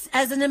as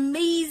an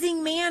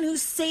amazing man who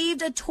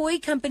saved a toy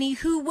company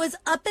who was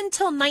up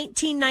until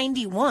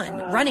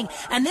 1991 running.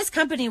 And this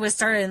company was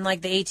started in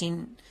like the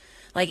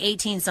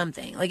 18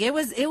 something. Like it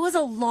was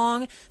a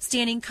long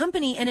standing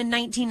company. And in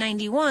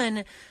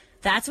 1991,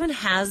 that's when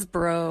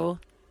Hasbro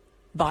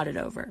bought it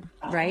over.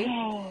 Right.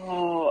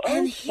 Oh,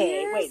 And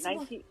okay. here's Wait,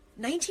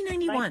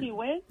 1991.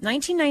 when?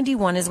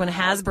 1991 is when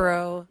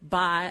Hasbro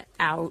bought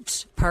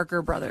out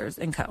Parker Brothers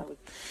and Co.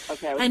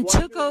 Okay. I was and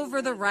took wondering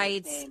over the when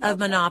rights it came. of Okay.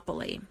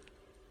 Monopoly.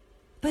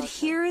 But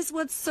here is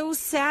what's so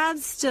sad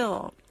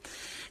still.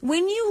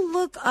 When you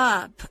look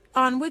up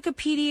on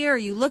Wikipedia or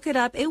you look it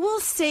up, it will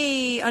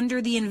say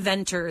under the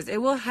inventors,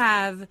 it will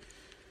have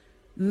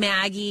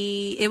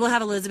Maggie, it will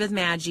have Elizabeth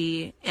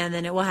Maggie, and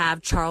then it will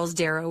have Charles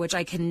Darrow, which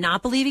I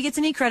cannot believe he gets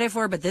any credit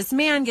for, but this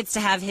man gets to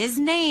have his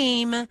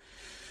name.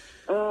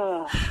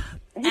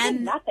 He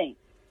did nothing.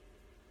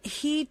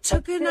 He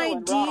took an still,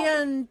 and idea wrong.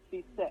 and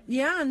He's sick.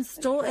 yeah, and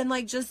stole and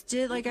like just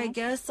did like I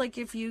guess like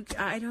if you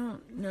I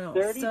don't know.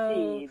 Dirty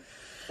So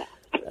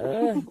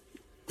deeds.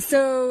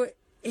 so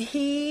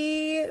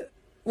he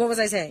what was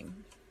I saying?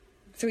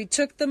 So he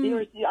took them.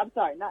 I'm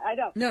sorry. No, I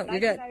don't. No, you're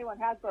good. 1991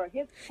 Hasbro.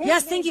 His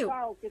Yes, name, thank you.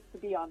 Charles gets to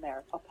be on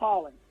there.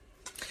 Appalling.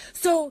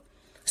 So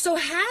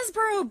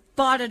Hasbro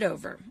bought it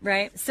over,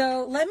 right?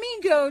 So let me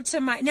go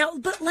to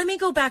but let me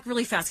go back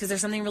really fast because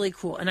there's something really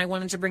cool, and I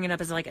wanted to bring it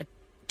up as like a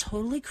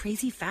totally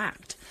crazy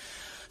fact.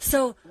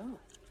 So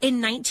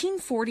in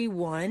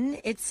 1941,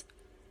 it's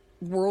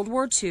World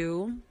War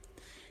II,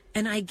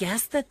 and I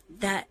guess that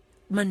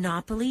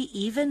Monopoly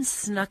even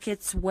snuck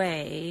its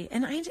way.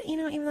 And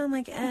even though I'm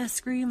like,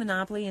 screw you,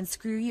 Monopoly, and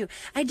screw you,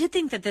 I did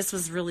think that this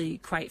was really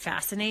quite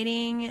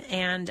fascinating.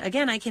 And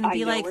again, I can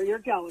be like, where you're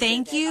going with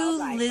thank it. you, All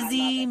right, I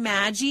Lizzie love it.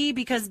 Maggie,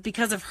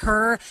 because of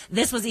her,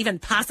 this was even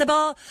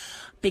possible,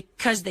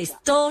 because they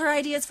stole her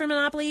ideas from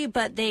Monopoly,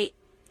 but they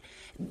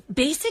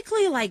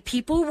basically like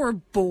people were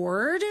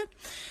bored.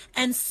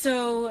 And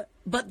so,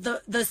 but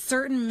the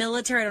certain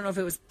military, I don't know if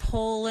it was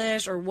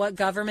Polish or what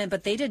government,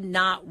 but they did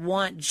not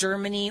want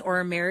Germany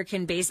or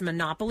American based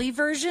Monopoly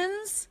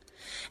versions.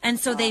 And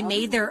so they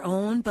made their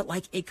own, but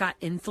like it got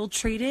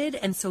infiltrated.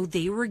 And so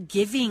they were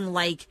giving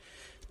like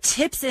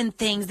tips and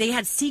things. They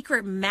had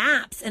secret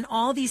maps and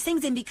all these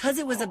things. And because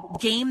it was a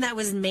game that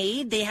was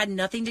made, they had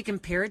nothing to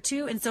compare it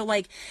to. And so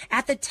like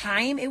at the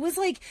time, it was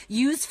like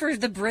used for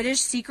the British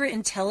secret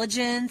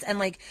intelligence and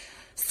like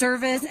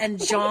service,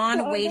 and John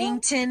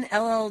Wadington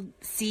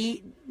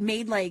LLC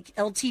made like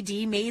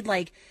LTD made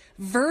like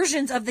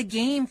versions of the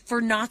game for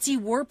Nazi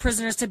war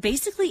prisoners to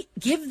basically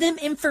give them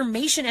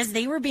information as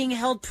they were being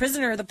held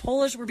prisoner. The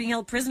Polish were being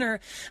held prisoner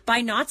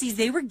by Nazis.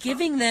 They were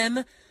giving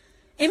them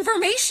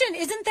information.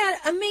 Isn't that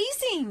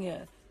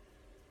amazing?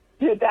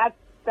 Dude,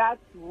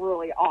 that's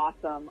really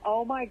awesome.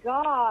 Oh my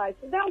gosh.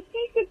 Now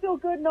she could feel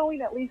good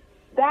knowing at least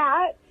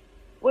that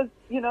was,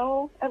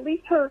 at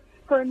least her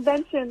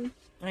invention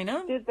I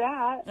know. did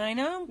that. I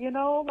know.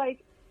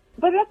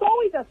 But that's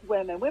always us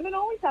women. Women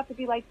always have to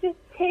be like, just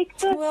take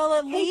the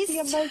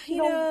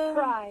emotional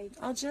pride.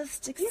 I'll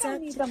just accept. You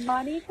don't need the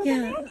money because Yeah.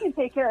 the man can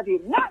take care of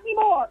you. Not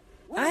anymore.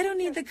 I don't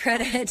need the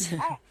credit.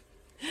 I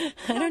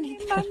don't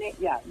need money.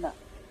 Yeah, no.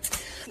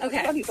 I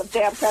Okay. don't need some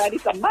damn credit. I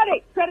need some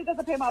money. Credit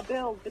doesn't pay my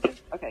bills.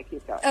 Okay,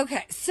 keep going.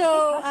 Okay.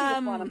 So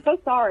I'm so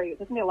sorry.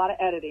 There's going to be a lot of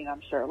editing,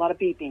 I'm sure. A lot of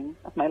beeping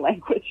of my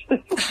language.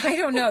 I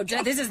don't know.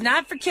 This is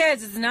not for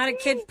kids. It's not a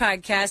kid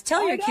podcast.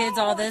 Tell your kids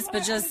all this,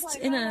 but just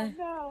in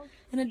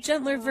a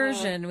gentler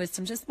version with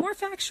some just more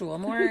factual,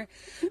 more.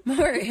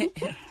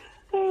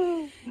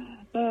 Oh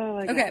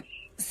my God. Okay.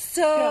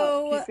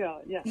 So Keep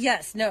going. Yeah.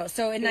 yes, no.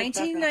 So in Get us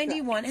back on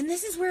 1991, and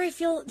this is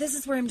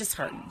where I'm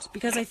disheartened,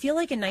 because I feel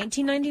like in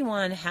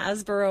 1991,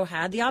 Hasbro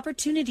had the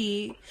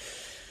opportunity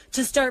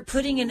to start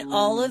putting in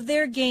all of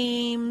their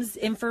games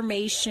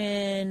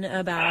information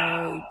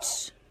about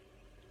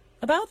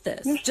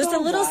this. You're Just so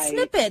a little right.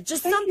 snippet,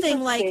 just Thank you something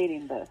for like,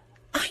 stating this.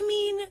 I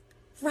mean,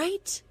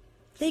 right?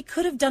 They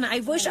could have done it. I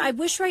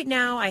wish right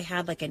now I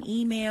had like an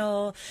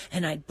email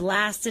and I'd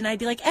blast and I'd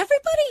be like,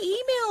 everybody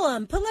email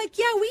them. Put like,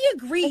 yeah, we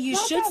agree. It's You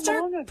not should that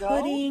start long ago.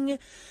 putting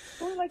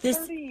Only like this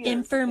 30 years,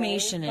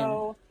 information okay?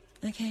 So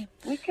in. Okay.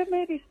 we could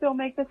maybe still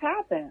make this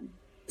happen.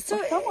 So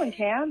Or someone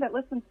can that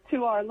listens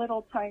to our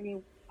little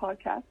tiny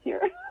podcast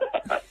here.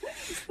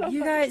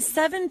 you guys,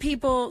 7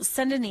 people,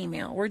 send an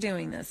email. We're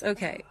doing this.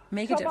 Okay.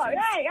 Make a Come on.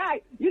 difference.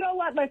 Hey, you know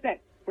what? Listen,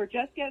 we're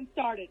just getting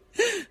started.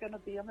 It's going to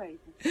be amazing.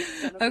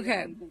 It's gonna be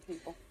Okay. amazing,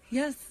 people.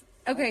 Yes.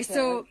 Okay.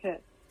 So Okay.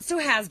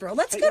 Hasbro,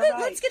 let's But get you're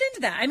right. into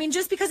that. I mean,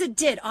 just because it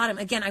did, Autumn.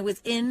 Again, I was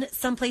in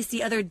someplace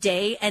the other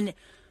day, and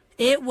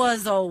it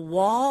was a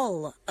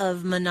wall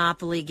of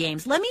Monopoly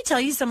games. Let me tell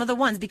you some of the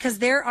ones, because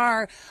there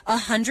are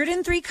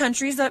 103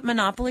 countries that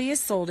Monopoly is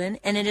sold in,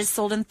 and it is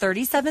sold in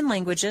 37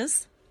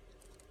 languages.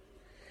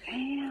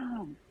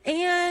 Damn.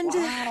 And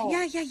Wow.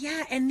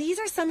 yeah. And these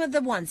are some of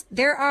the ones.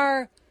 There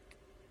are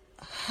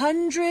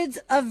hundreds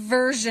of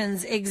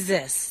versions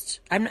exist.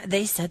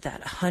 They said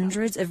that.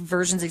 Hundreds of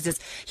versions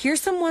exist.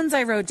 Here's some ones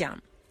I wrote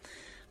down.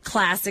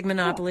 Classic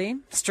Monopoly.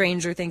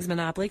 Stranger Things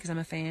Monopoly, because I'm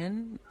a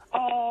fan.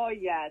 Oh,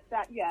 yes.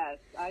 Yes,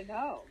 I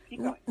know.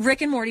 Keep going.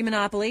 Rick and Morty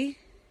Monopoly.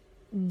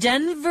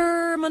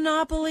 Denver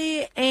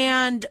Monopoly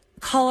and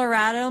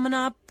Colorado-opoly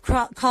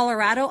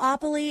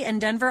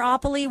and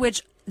Denver-opoly,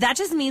 which that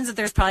just means that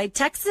there's probably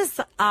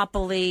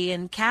Texas-opoly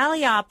and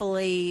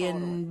Cali-opoly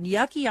and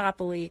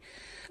Yucky-opoly.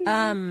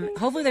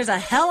 Hopefully there's a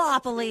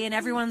Hell-opoly and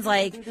everyone's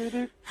like,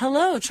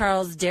 hello,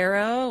 Charles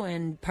Darrow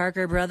and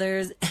Parker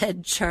Brothers,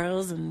 Ed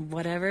Charles and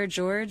whatever,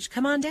 George,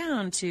 come on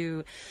down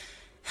to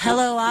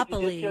Hello-opoly.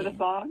 Did you just hear the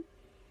song?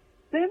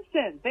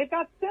 Simpsons. They've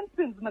got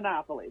Simpsons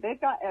Monopoly.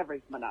 They've got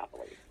every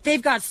Monopoly.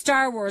 They've got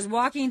Star Wars,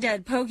 Walking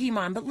Dead,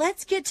 Pokemon. But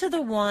let's get to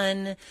the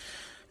one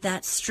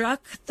that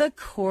struck the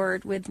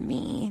chord with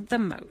me the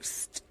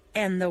most.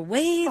 And the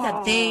way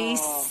that they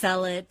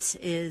sell it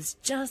is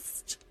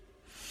just...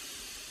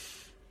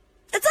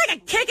 It's like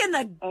a kick in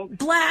the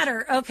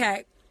bladder.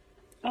 Okay.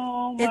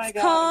 Oh, my it's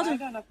God. Called, I'm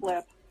going to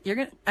flip.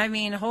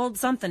 Hold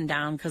something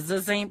down, because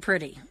this ain't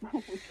pretty.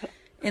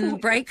 In the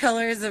bright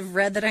colors of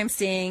red that I'm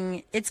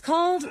seeing, it's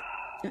called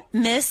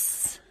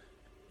Miss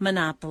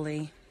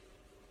Monopoly.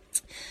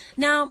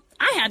 Now,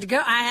 I had to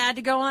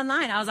go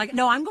online. I was like,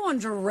 no, I'm going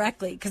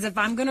directly, because if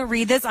I'm going to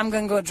read this, I'm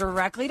going to go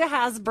directly to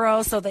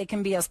Hasbro so they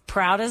can be as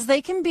proud as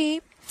they can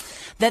be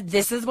that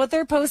this is what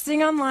they're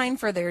posting online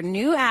for their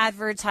new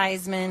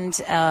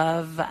advertisement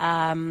of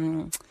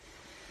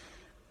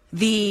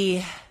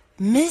the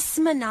Miss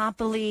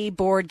Monopoly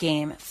board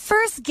game.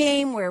 First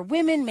game where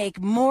women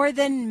make more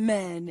than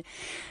men.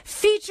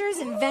 Features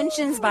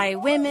inventions by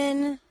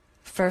women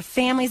for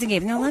families and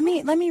games. Now, let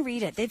me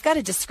read it. They've got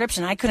a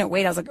description. I couldn't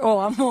wait. I was like, oh,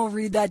 I'm going to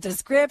read that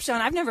description.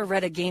 I've never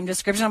read a game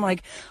description. I'm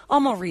like,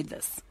 I'm going to read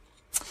this.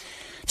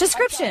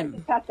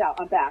 Description. Passed out.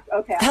 I'm back.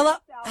 Okay. Hello.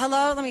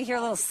 Let me hear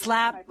a little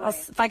slap.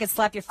 If I could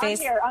slap your face.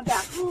 I'm here. I'm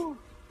back.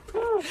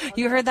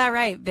 You heard that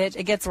right, bitch.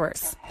 It gets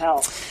worse.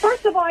 Hell.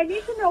 First of all, I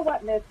need to know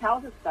what Miss,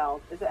 how's it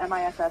spelled? Is it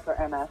M-I-S-S or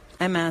M-S?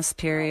 MS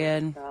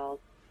period.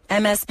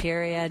 MS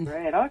period.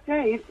 Great.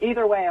 Okay.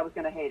 Either way, I was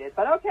going to hate it.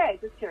 But okay,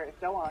 just curious.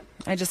 Go on.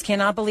 I just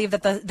cannot believe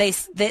that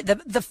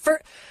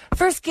the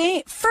first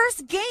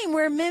game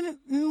where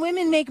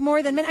women make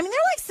more than men. I mean,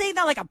 they're like saying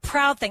that like a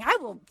proud thing.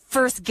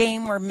 First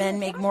game where men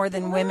make more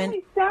than women.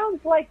 It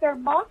sounds like they're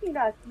mocking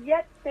us,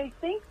 yet they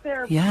think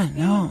they're good.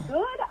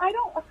 I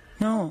don't.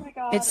 No, oh my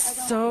God,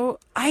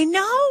 I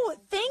know.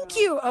 Thank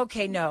you.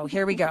 Okay, no,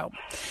 here we go.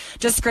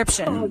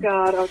 Description. Oh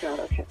God,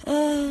 okay.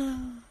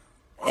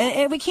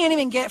 And we can't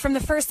even get, from the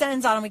first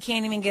sentence on, we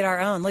can't even get our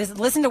own.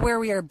 Listen to where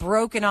we are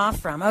broken off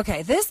from.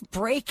 Okay, this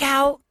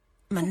breakout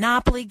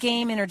Monopoly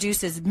game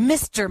introduces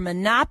Mr.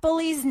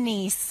 Monopoly's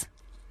niece,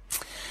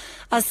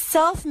 a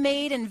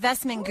self-made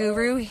investment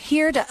guru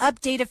here to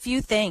update a few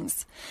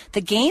things.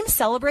 The game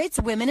celebrates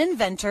women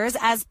inventors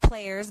as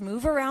players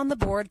move around the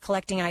board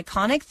collecting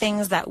iconic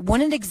things that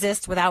wouldn't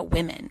exist without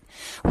women.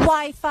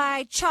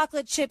 Wi-Fi,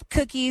 chocolate chip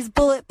cookies,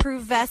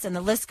 bulletproof vests, and the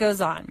list goes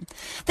on.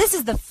 This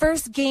is the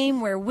first game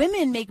where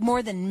women make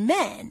more than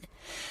men.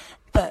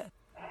 But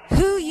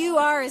who you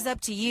are is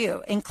up to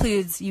you.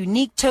 Includes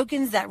unique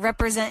tokens that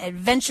represent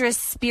adventurous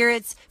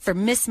spirits for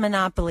Miss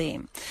Monopoly.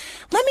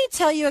 Let me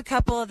tell you a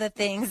couple of the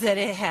things that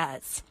it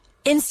has.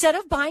 Instead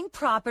of buying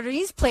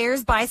properties,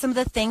 players buy some of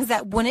the things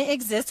that wouldn't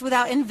exist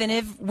without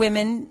innovative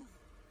women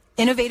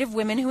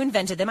who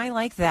invented them. I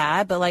like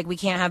that, but like we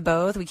can't have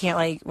both. We can't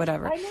like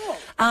whatever. I know.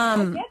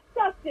 I get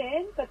sucked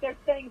in, but there's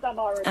things I'm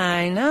already.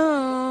 I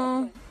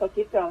know. So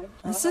keep going.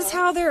 This is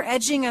how they're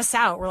edging us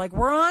out. We're like,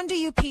 we're on to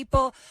you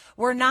people.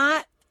 We're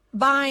not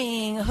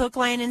buying hook,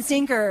 line, and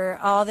sinker,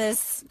 all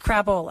this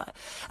crapola.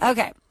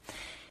 Okay.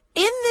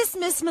 In this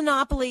Miss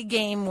Monopoly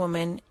game,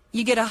 woman,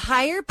 you get a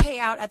higher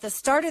payout at the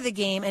start of the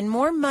game and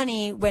more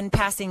money when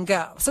passing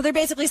go. So they're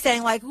basically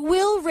saying, like,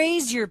 we'll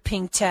raise your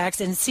pink tax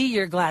and see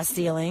your glass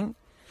ceiling.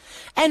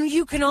 And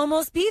you can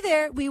almost be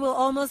there. We will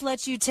almost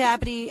let you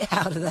tappity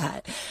out of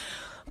that.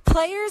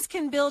 Players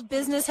can build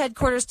business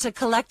headquarters to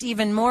collect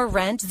even more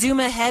rent, zoom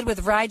ahead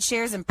with ride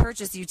shares and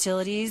purchase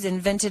utilities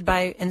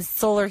and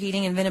solar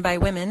heating invented by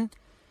women.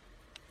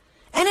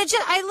 And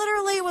I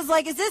literally was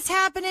like, is this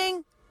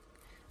happening?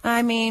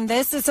 I mean,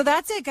 that's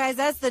it, guys.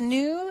 That's the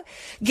new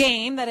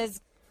game that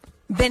has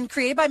been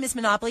created by Miss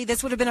Monopoly.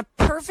 This would have been a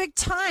perfect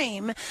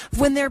time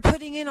when they're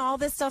putting in all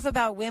this stuff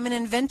about women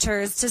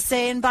inventors to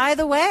say, and by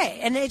the way,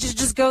 and it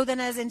just go then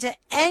as into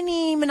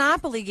any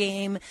Monopoly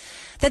game,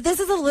 that this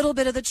is a little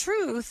bit of the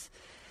truth.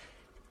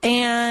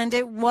 And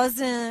it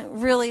wasn't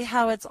really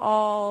how it's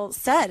all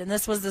said. And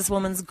this was this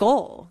woman's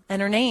goal.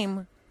 And her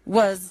name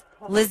was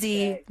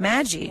Lizzie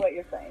Maggi. What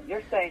you're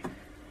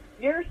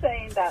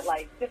saying that,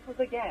 like, this was,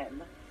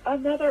 again,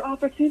 another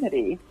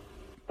opportunity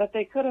that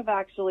they could have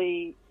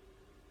actually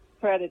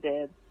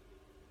credited,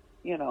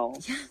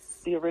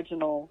 the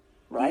original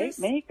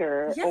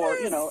maker, or,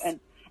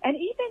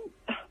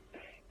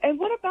 and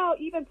what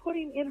about even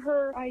putting in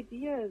her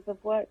ideas of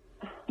what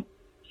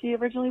she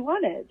originally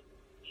wanted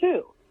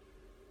too?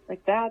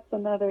 Like, that's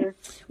another.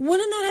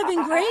 Wouldn't that have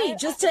been great,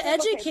 just to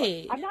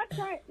educate? I'm not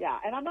trying,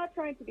 and I'm not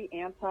trying to be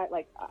anti,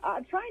 like,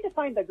 I'm trying to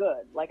find the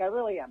good. Like, I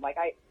really am. Like,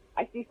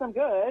 I see some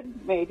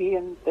good, maybe,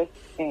 in this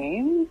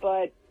game,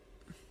 but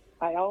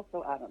I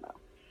also, I don't know.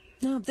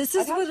 No, this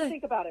is I'd have what to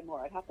think about it more.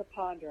 I'd have to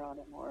ponder on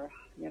it more,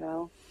 you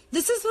know?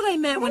 This is what I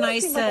meant when I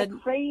said... Like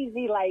a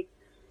crazy, like,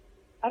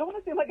 I don't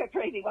want to seem like a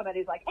crazy woman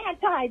who's, like,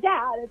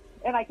 anti-dad.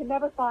 And I can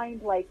never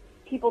find, like,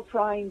 people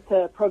trying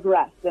to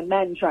progress and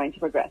men trying to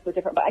progress. They're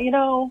different. But, you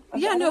know...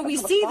 Yeah, no, we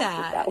see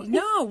that.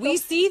 No, we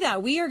see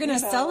that. We are going to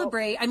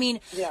celebrate. I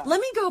mean,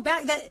 let me go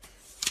back.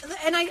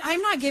 And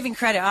I'm not giving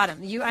credit,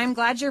 Autumn. I'm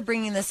glad you're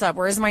bringing this up.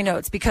 Where's my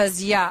notes?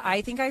 Because,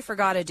 I think I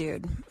forgot a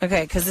dude.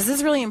 Okay, because this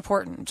is really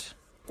important.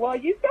 Well,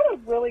 you've got a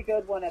really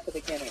good one at the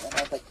beginning, and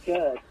I was like,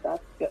 good,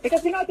 that's good.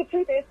 Because, you know, the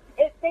truth is,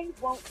 things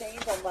won't change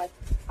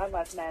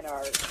unless men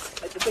are,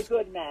 the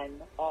good men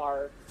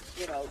are,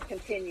 you know,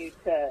 continue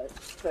to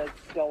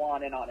go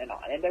on and on and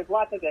on. And there's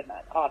lots of good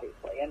men,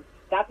 obviously. And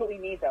that's what we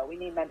need, though. We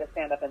need men to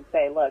stand up and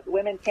say, look,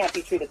 women can't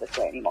be treated this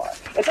way anymore.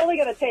 It's only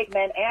going to take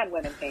men and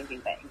women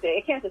changing things.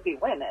 It can't just be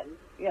women,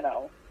 you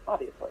know,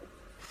 obviously.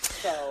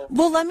 So,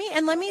 well, let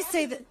me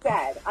say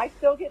that... I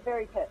still get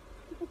very pissed.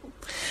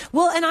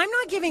 Well, and I'm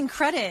not giving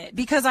credit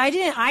because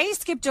I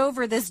skipped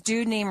over this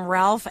dude named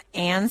Ralph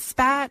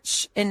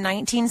Anspach in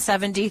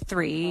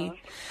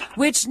 1973,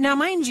 which now,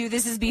 mind you,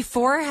 this is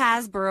before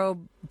Hasbro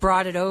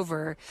brought it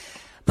over.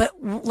 But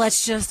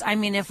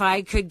if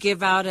I could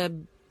give out a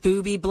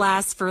booby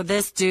blast for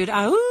this dude,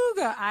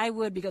 I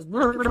would, because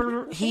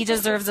he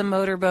deserves a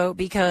motorboat,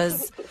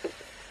 because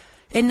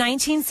in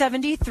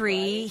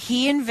 1973,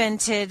 he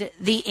invented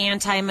the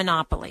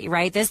anti-monopoly,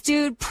 right? This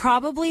dude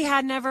probably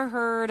had never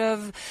heard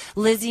of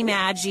Lizzie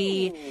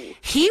Magie.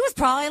 He was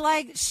probably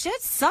like,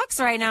 shit sucks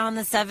right now in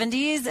the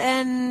 70s.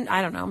 And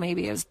I don't know,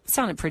 maybe it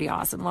sounded pretty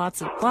awesome.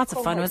 Lots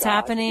of fun was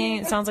happening.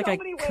 It sounds like I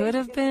could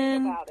have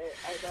been.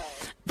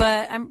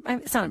 But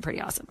it sounded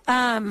pretty awesome.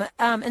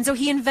 And so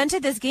he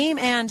invented this game,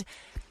 and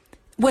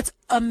what's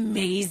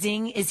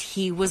amazing is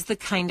he was the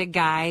kind of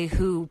guy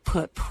who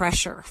put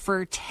pressure.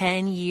 For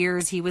 10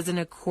 years, he was in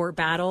a court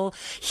battle.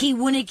 He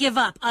wouldn't give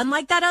up.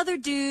 Unlike that other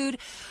dude,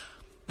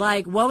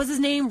 like, what was his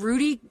name?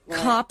 Rudy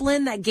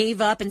Copland, that gave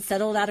up and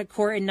settled out of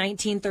court in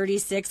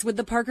 1936 with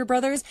the Parker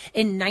brothers.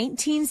 In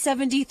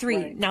 1973,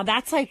 right. Now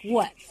that's like,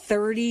 what,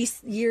 30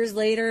 years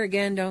later?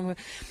 Again,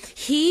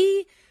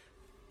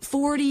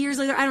 40 years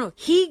later, I don't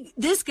know.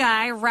 This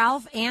guy,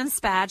 Ralph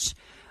Anspach,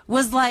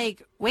 was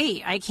like,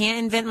 wait, I can't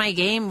invent my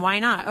game. Why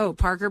not? Oh,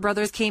 Parker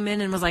Brothers came in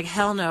and was like,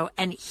 hell no.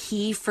 And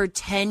for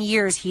 10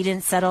 years, he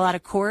didn't settle out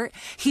of court.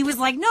 He was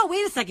like, no,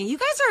 wait a second. You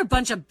guys are a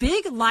bunch of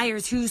big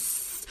liars who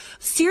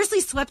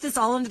seriously swept this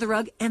all under the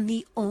rug. And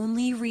the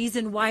only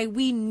reason why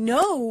we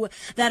know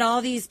that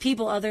all these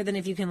people, other than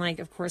if you can, like,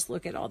 of course,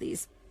 look at all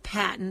these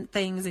patent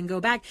things and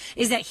go back,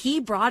 is that he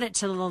brought it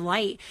to the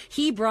light.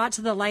 He brought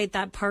to the light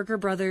that Parker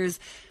Brothers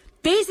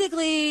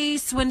basically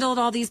swindled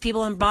all these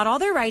people and bought all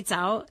their rights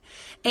out.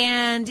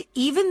 And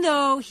even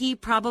though he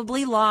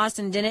probably lost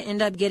and didn't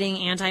end up getting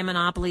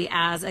anti-monopoly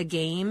as a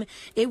game,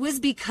 it was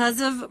because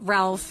of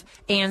Ralph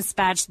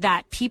Anspach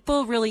that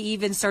people really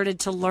even started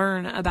to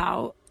learn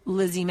about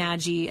Lizzie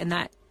Magie, and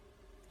that,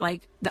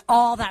 like,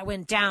 all that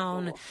went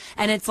down.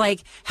 And it's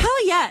like,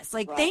 hell yes.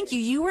 Like, right. Thank you.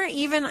 You were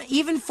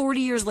even 40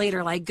 years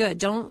later, like, good.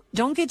 Don't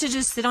get to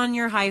just sit on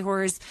your high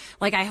horse.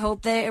 Like, I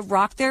hope that it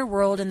rocked their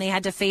world and they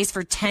had to face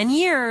for 10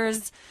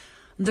 years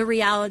the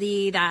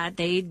reality that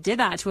they did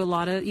that to a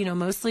lot of, you know,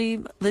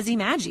 mostly Lizzie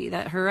Magie,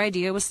 that her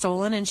idea was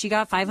stolen and she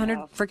got 500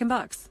 freaking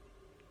bucks.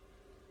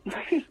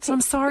 So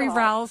I'm sorry,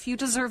 Ralph. You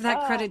deserve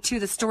that credit too.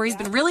 The story's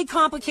been really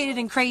complicated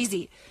and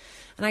crazy.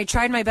 And I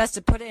tried my best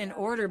to put it in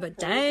order, but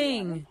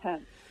dang.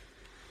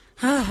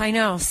 I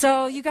know.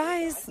 So, you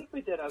guys, I think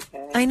we did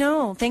okay. I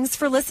know. Thanks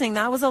for listening.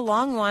 That was a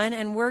long one,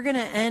 and we're going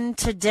to end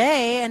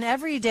today and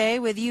every day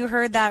with You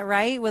Heard That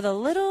Right, with a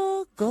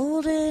little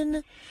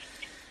golden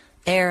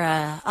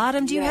era.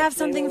 Autumn, do you have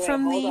something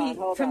from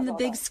the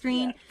big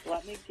screen? Yes.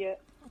 Let me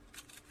get.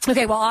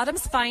 Okay, well,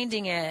 Autumn's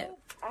finding it.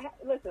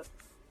 Listen.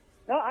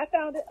 No, I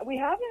found it. We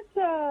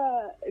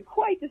haven't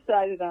quite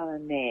decided on a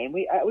name.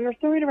 We were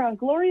throwing around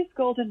Glorious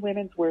Golden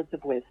Women's Words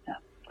of Wisdom,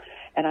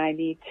 and I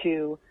know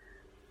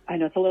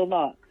it's a little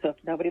long, so if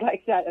nobody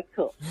likes that, that's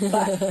cool.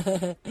 But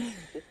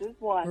this is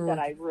one that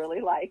I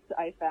really liked.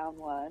 I found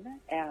one,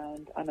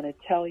 and I'm going to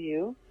tell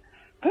you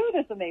who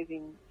this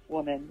amazing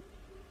woman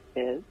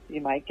is. You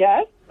might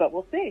guess, but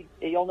we'll see.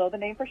 You'll know the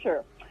name for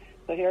sure.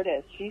 So here it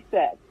is. She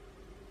said,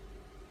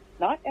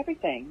 "Not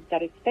everything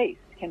that is faced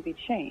can be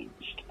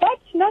changed, but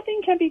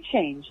nothing can be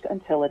changed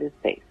until it is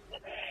faced."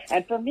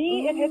 And for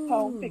me, it hits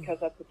home because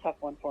that's a tough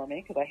one for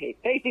me, because I hate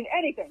facing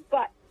anything,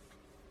 but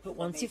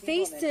once you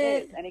face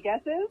it. Any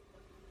guesses?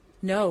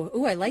 No.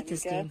 Ooh, I like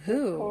this game.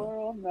 Who?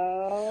 Coral?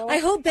 No. I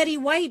hope Betty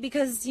White,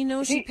 because, you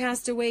know, she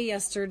passed away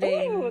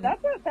yesterday. Ooh,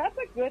 that's a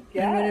good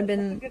guess. It would have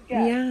been, that's a good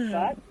guess,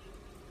 yeah. But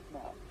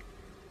no.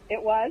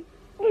 It was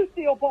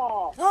Lucille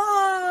Ball.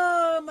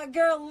 Oh, my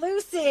girl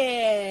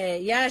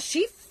Lucy. Yeah,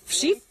 she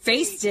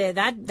faced it.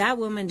 That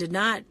woman did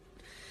not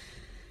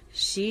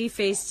She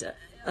faced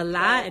a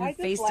lot I and just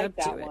faced like up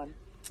that to it. one.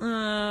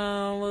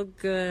 Oh, well,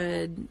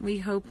 good. We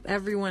hope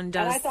everyone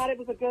does. And I thought it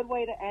was a good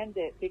way to end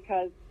it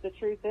because the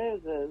truth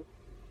is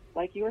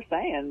like you were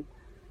saying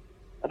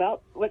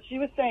about what she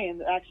was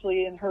saying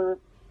actually in her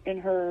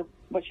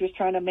what she was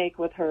trying to make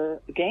with her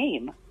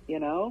game. You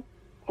know,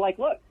 it's like,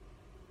 look,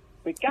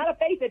 we've got to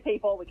face it,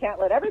 people. We can't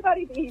let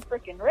everybody be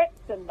freaking rich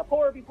and the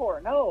poor be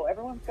poor. No,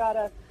 everyone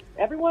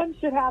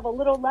should have a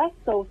little less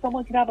so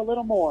someone can have a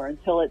little more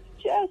until it's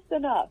just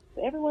enough.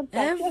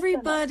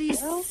 Everybody's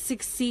just enough,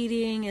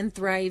 succeeding and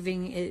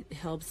thriving. It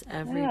helps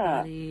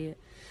everybody. Yeah.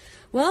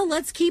 Well,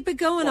 let's keep it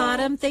going,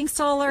 Autumn. Thanks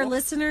to all our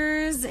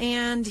listeners.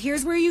 And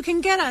here's where you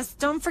can get us.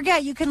 Don't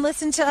forget, you can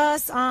listen to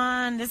us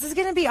on, this is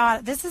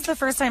the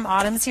first time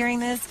Autumn's hearing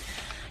this.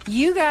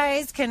 You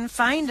guys can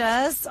find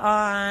us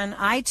on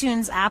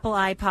iTunes, Apple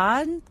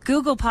iPod,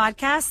 Google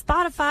Podcasts,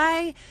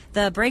 Spotify,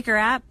 the Breaker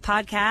app,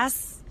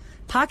 Podcasts,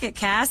 Pocket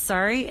Cast,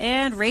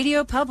 and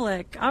Radio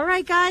Public. All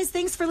right, guys,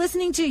 thanks for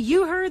listening to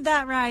You Heard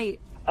That Right.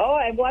 Oh,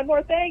 and one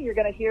more thing. You're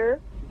going to hear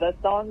the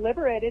song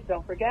Liberated.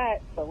 Don't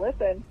forget. So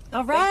listen.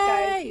 All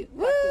right. Thanks, guys.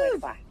 Talk to you later.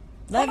 Bye.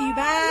 Love you.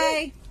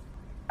 Bye.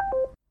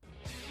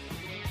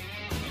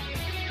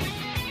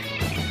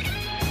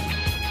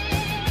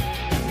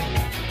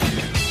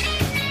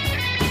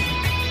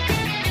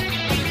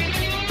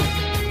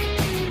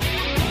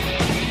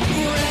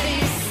 Ready,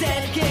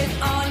 set,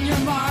 get on your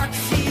mark.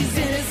 She's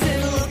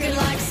innocent, looking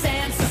like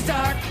Sansa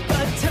Stark.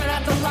 But turn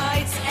out the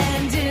lights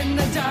and in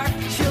the dark,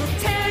 she'll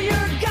tear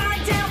your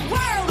goddamn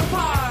world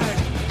apart.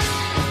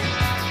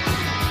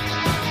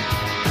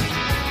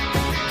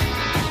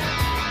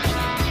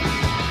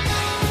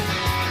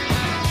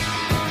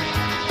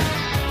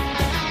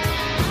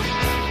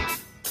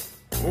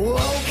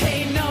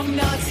 Okay,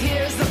 numbnuts,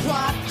 here's the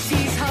plot.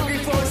 She's hungry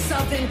for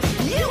something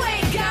you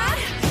ain't got.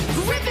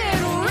 Grip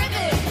it, rip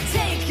it,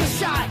 take your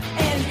shot,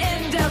 and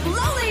end up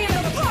lonely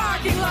in the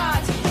parking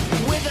lot.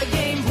 With a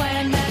game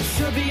plan that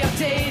should be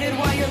updated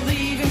while you're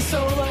leaving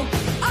solo.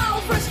 All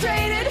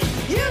frustrated,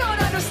 you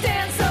don't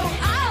understand, so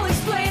I'll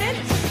explain it.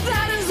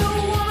 That is a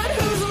woman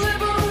who's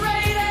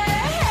liberated.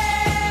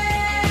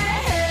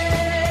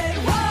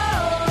 Whoa,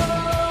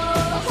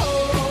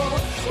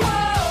 whoa,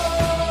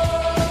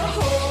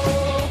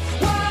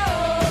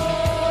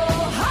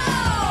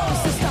 whoa.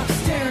 So stop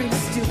staring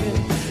stupid.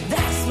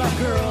 That's my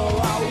girl.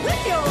 I'll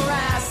whip your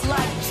ass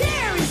like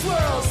cherry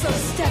swirl. So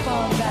step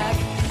on back.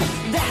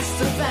 That's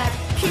the fact.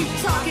 Keep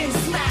talking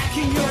smack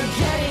and you're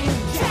getting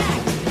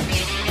jacked.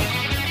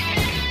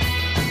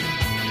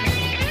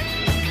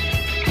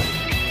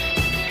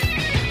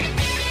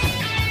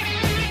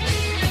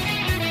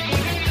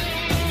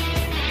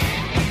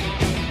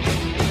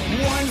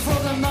 One for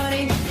the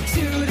money,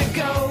 two to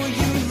go.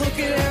 You look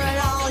at her and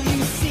all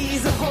you see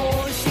is a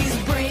hole. She's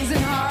brains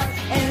and heart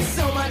and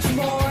so much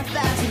more.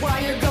 That's why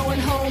you're going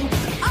home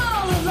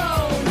all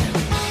alone.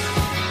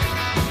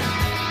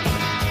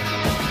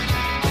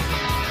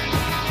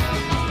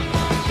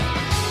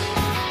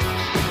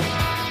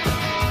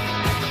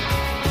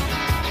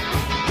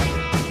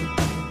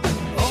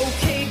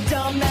 Okay,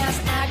 dumbass,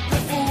 act the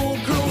fool.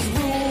 Girls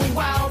rule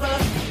while the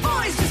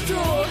boys just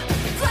drool.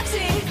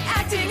 Flexing,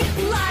 acting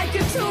like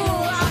a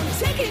tool. I'm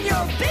taking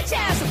your bitch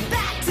ass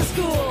back to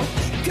school.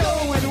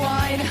 Go and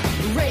whine,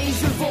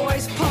 raise your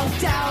voice,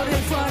 punked out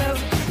in front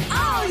of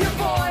all your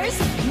boys.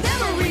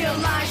 Never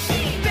realize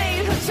she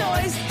made her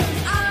choice.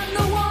 I'm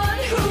the one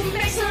who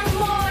makes her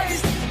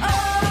moist. Oh,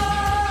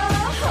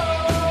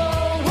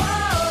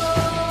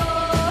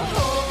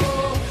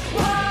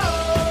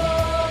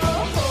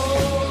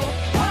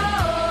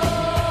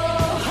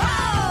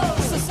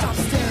 so stop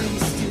staring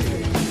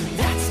stupid.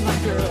 That's my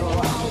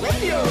girl. I'll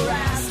whip your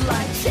ass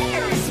like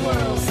cherry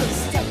swirl. So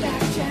step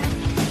back, Jack.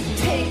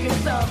 Take a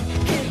thump.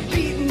 Get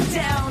beaten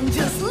down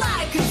just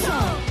like a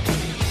chump.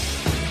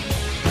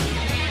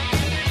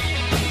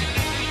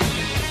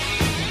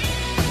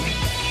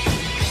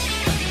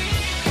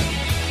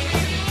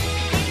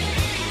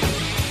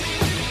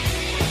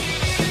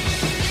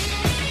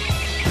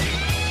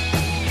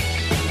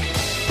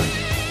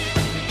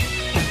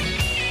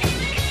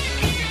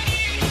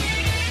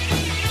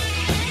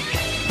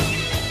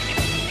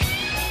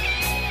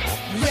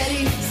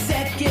 Ready,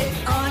 set, get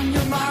on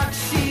your mark.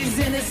 She's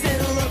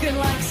innocent, looking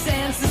like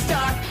Sansa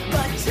Stark.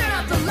 But turn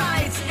out the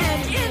lights,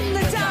 and in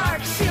the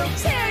dark, she'll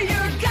tear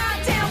your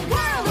goddamn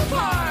world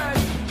apart.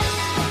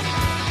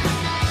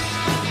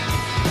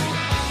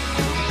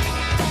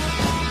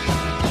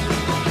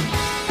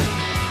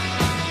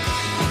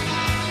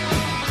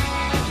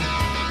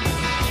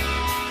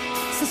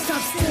 So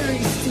stop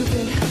staring,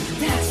 stupid.